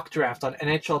 2011 mock draft on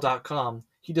NHL.com,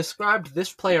 he described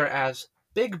this player as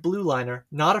big blue liner,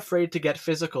 not afraid to get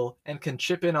physical, and can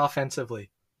chip in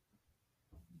offensively.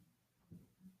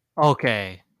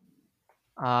 Okay.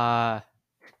 Uh.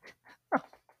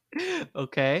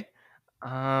 Okay.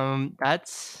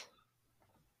 That's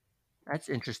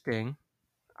interesting.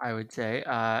 I would say.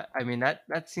 I mean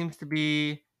that seems to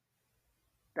be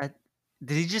that.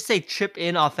 Did he just say chip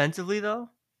in offensively though?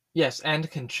 Yes, and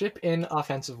can chip in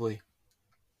offensively.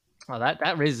 Oh,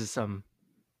 that raises some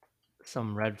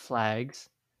red flags.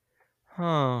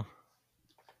 Huh.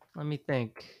 Let me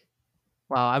think.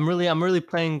 Wow, I'm really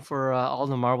playing for all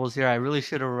the marbles here. I really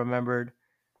should have remembered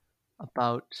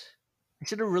about. I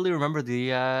should have really remembered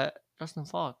the Justin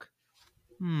Falk.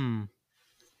 Hmm.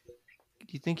 Do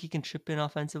you think he can chip in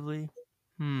offensively?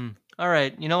 All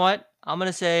right. You know what? I'm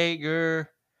gonna say you're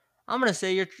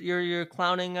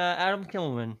clowning Adam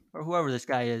Kimmelman or whoever this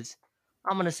guy is.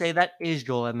 I'm gonna say that is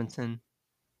Joel Edmondson.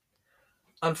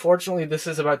 Unfortunately, this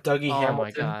is about Dougie Oh my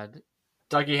Hamilton. god.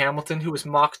 Dougie Hamilton, who was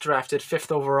mock drafted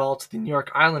 5th overall to the New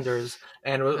York Islanders,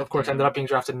 and of course ended up being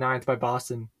drafted 9th by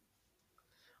Boston.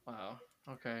 Wow.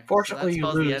 Okay. Fortunately, so that you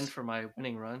spells the end lose. for my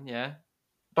winning run. Yeah.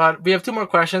 But we have 2 more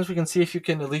questions. We can see if you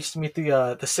can at least meet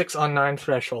the 6 on 9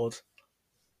 threshold.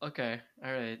 Okay.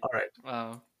 All right. All right.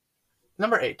 Wow.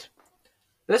 Number 8.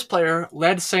 This player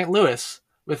led St. Louis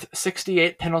with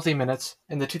 68 penalty minutes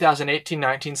in the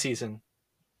 2018-19 season.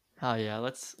 Oh yeah.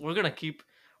 We're gonna keep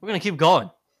going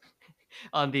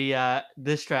on the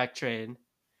diss track train,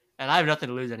 and I have nothing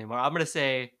to lose anymore. I'm gonna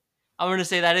say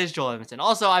that is Joel Edmondson.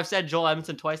 Also, I've said Joel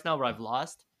Edmondson twice now, but I've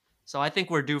lost. So I think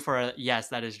we're due for a yes.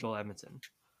 That is Joel Edmondson.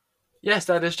 Yes,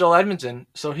 that is Joel Edmondson.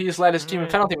 So he's led his All team in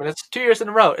right. penalty minutes 2 years in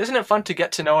a row. Isn't it fun to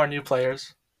get to know our new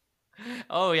players?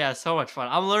 Oh yeah, so much fun.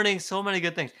 I'm learning so many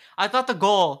good things. I thought the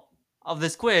goal of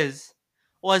this quiz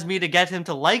was me to get him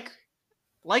to like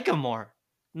him more,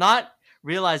 not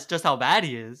realize just how bad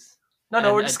he is No,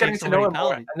 we're and just take getting so to know many him more.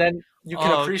 penalties. And then you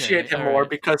can Oh, appreciate okay. him All more right.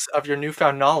 because of your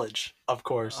newfound knowledge, of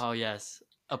course. Oh yes,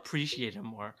 appreciate him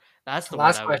more. That's the word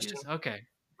Last I would question. use. Okay.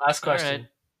 Last All question. right.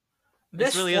 This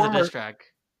This really is a former... diss track.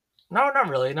 No, not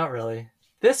really.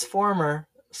 This former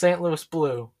St. Louis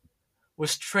Blue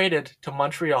was traded to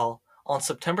Montreal on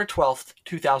September 12th,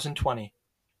 2020.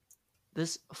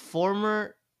 This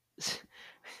former.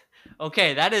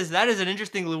 Okay, that is an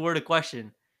interestingly worded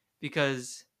question,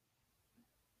 because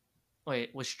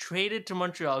wait, was traded to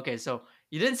Montreal. Okay, so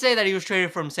you didn't say that he was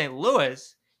traded from St.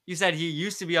 Louis. You said he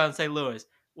used to be on St. Louis,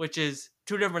 which is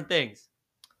two different things.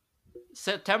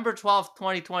 September 12th,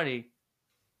 2020.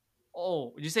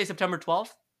 Oh, did you say September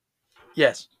 12th?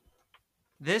 Yes.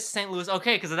 This St. Louis.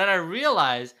 Okay, because then I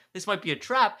realized this might be a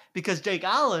trap because Jake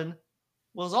Allen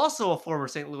was also a former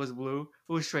St. Louis Blue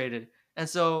who was traded. And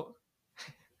so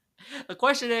the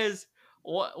question is,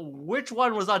 which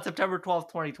one was on September 12th,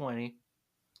 2020?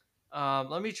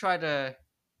 Let me try to...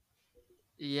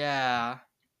 Yeah.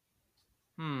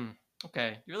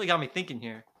 Okay. You really got me thinking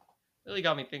here. Really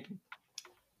got me thinking.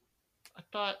 I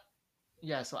thought...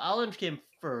 Yeah, so Allen came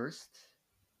first.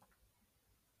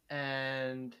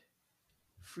 And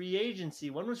free agency.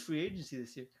 When was free agency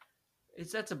this year?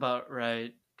 That's about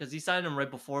right. Because he signed him right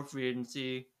before free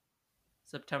agency.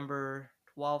 September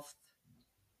 12th.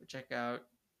 Check out.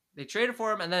 They traded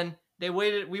for him, and then we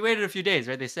waited a few days,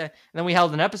 right? They said, and then we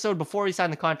held an episode before he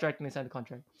signed the contract, and they signed the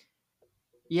contract.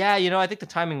 Yeah, I think the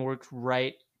timing works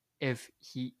right if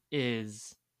he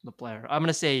is the player. I'm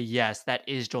gonna say yes, that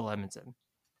is Joel Edmondson.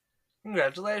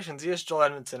 Congratulations, yes, Joel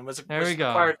Edmondson was There we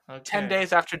go. acquired Okay. 10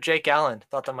 days after Jake Allen.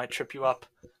 Thought that might trip you up,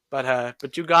 but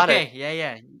you got it. Okay,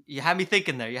 yeah. You had me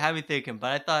thinking there.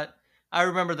 But I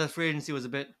remember the free agency was a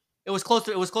bit. It was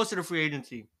closer to free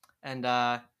agency, and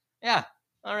yeah.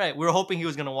 All right, we were hoping he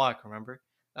was gonna walk. Remember,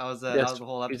 that was the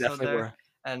whole you episode definitely there, were.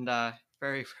 and very,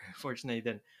 very fortunate he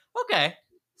didn't. Okay,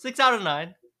 6 out of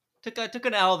 9. Took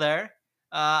an L there.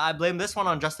 I blame this one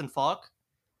on Justin Falk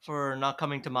for not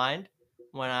coming to mind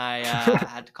when I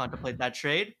had to contemplate that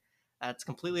trade. That's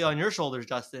completely on your shoulders,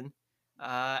 Justin,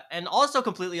 and also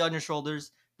completely on your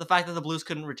shoulders the fact that the Blues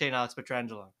couldn't retain Alex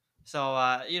Pietrangelo. So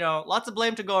lots of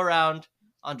blame to go around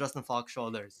on Justin Falk's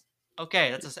shoulders.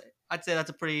 Okay, I'd say that's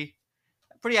a pretty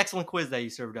excellent quiz that you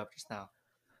served up just now.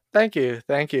 Thank you.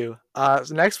 So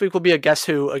next week will be a Guess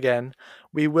Who again.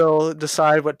 We will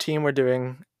decide what team we're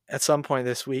doing at some point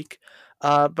this week.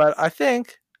 But I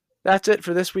think that's it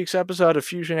for this week's episode of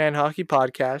Fusion and Hockey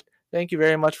Podcast. Thank you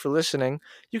very much for listening.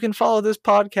 You can follow this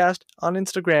podcast on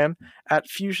Instagram at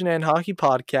Fusion and Hockey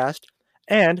Podcast.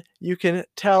 And you can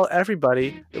tell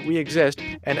everybody that we exist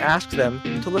and ask them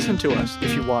to listen to us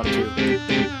if you want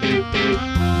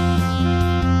to.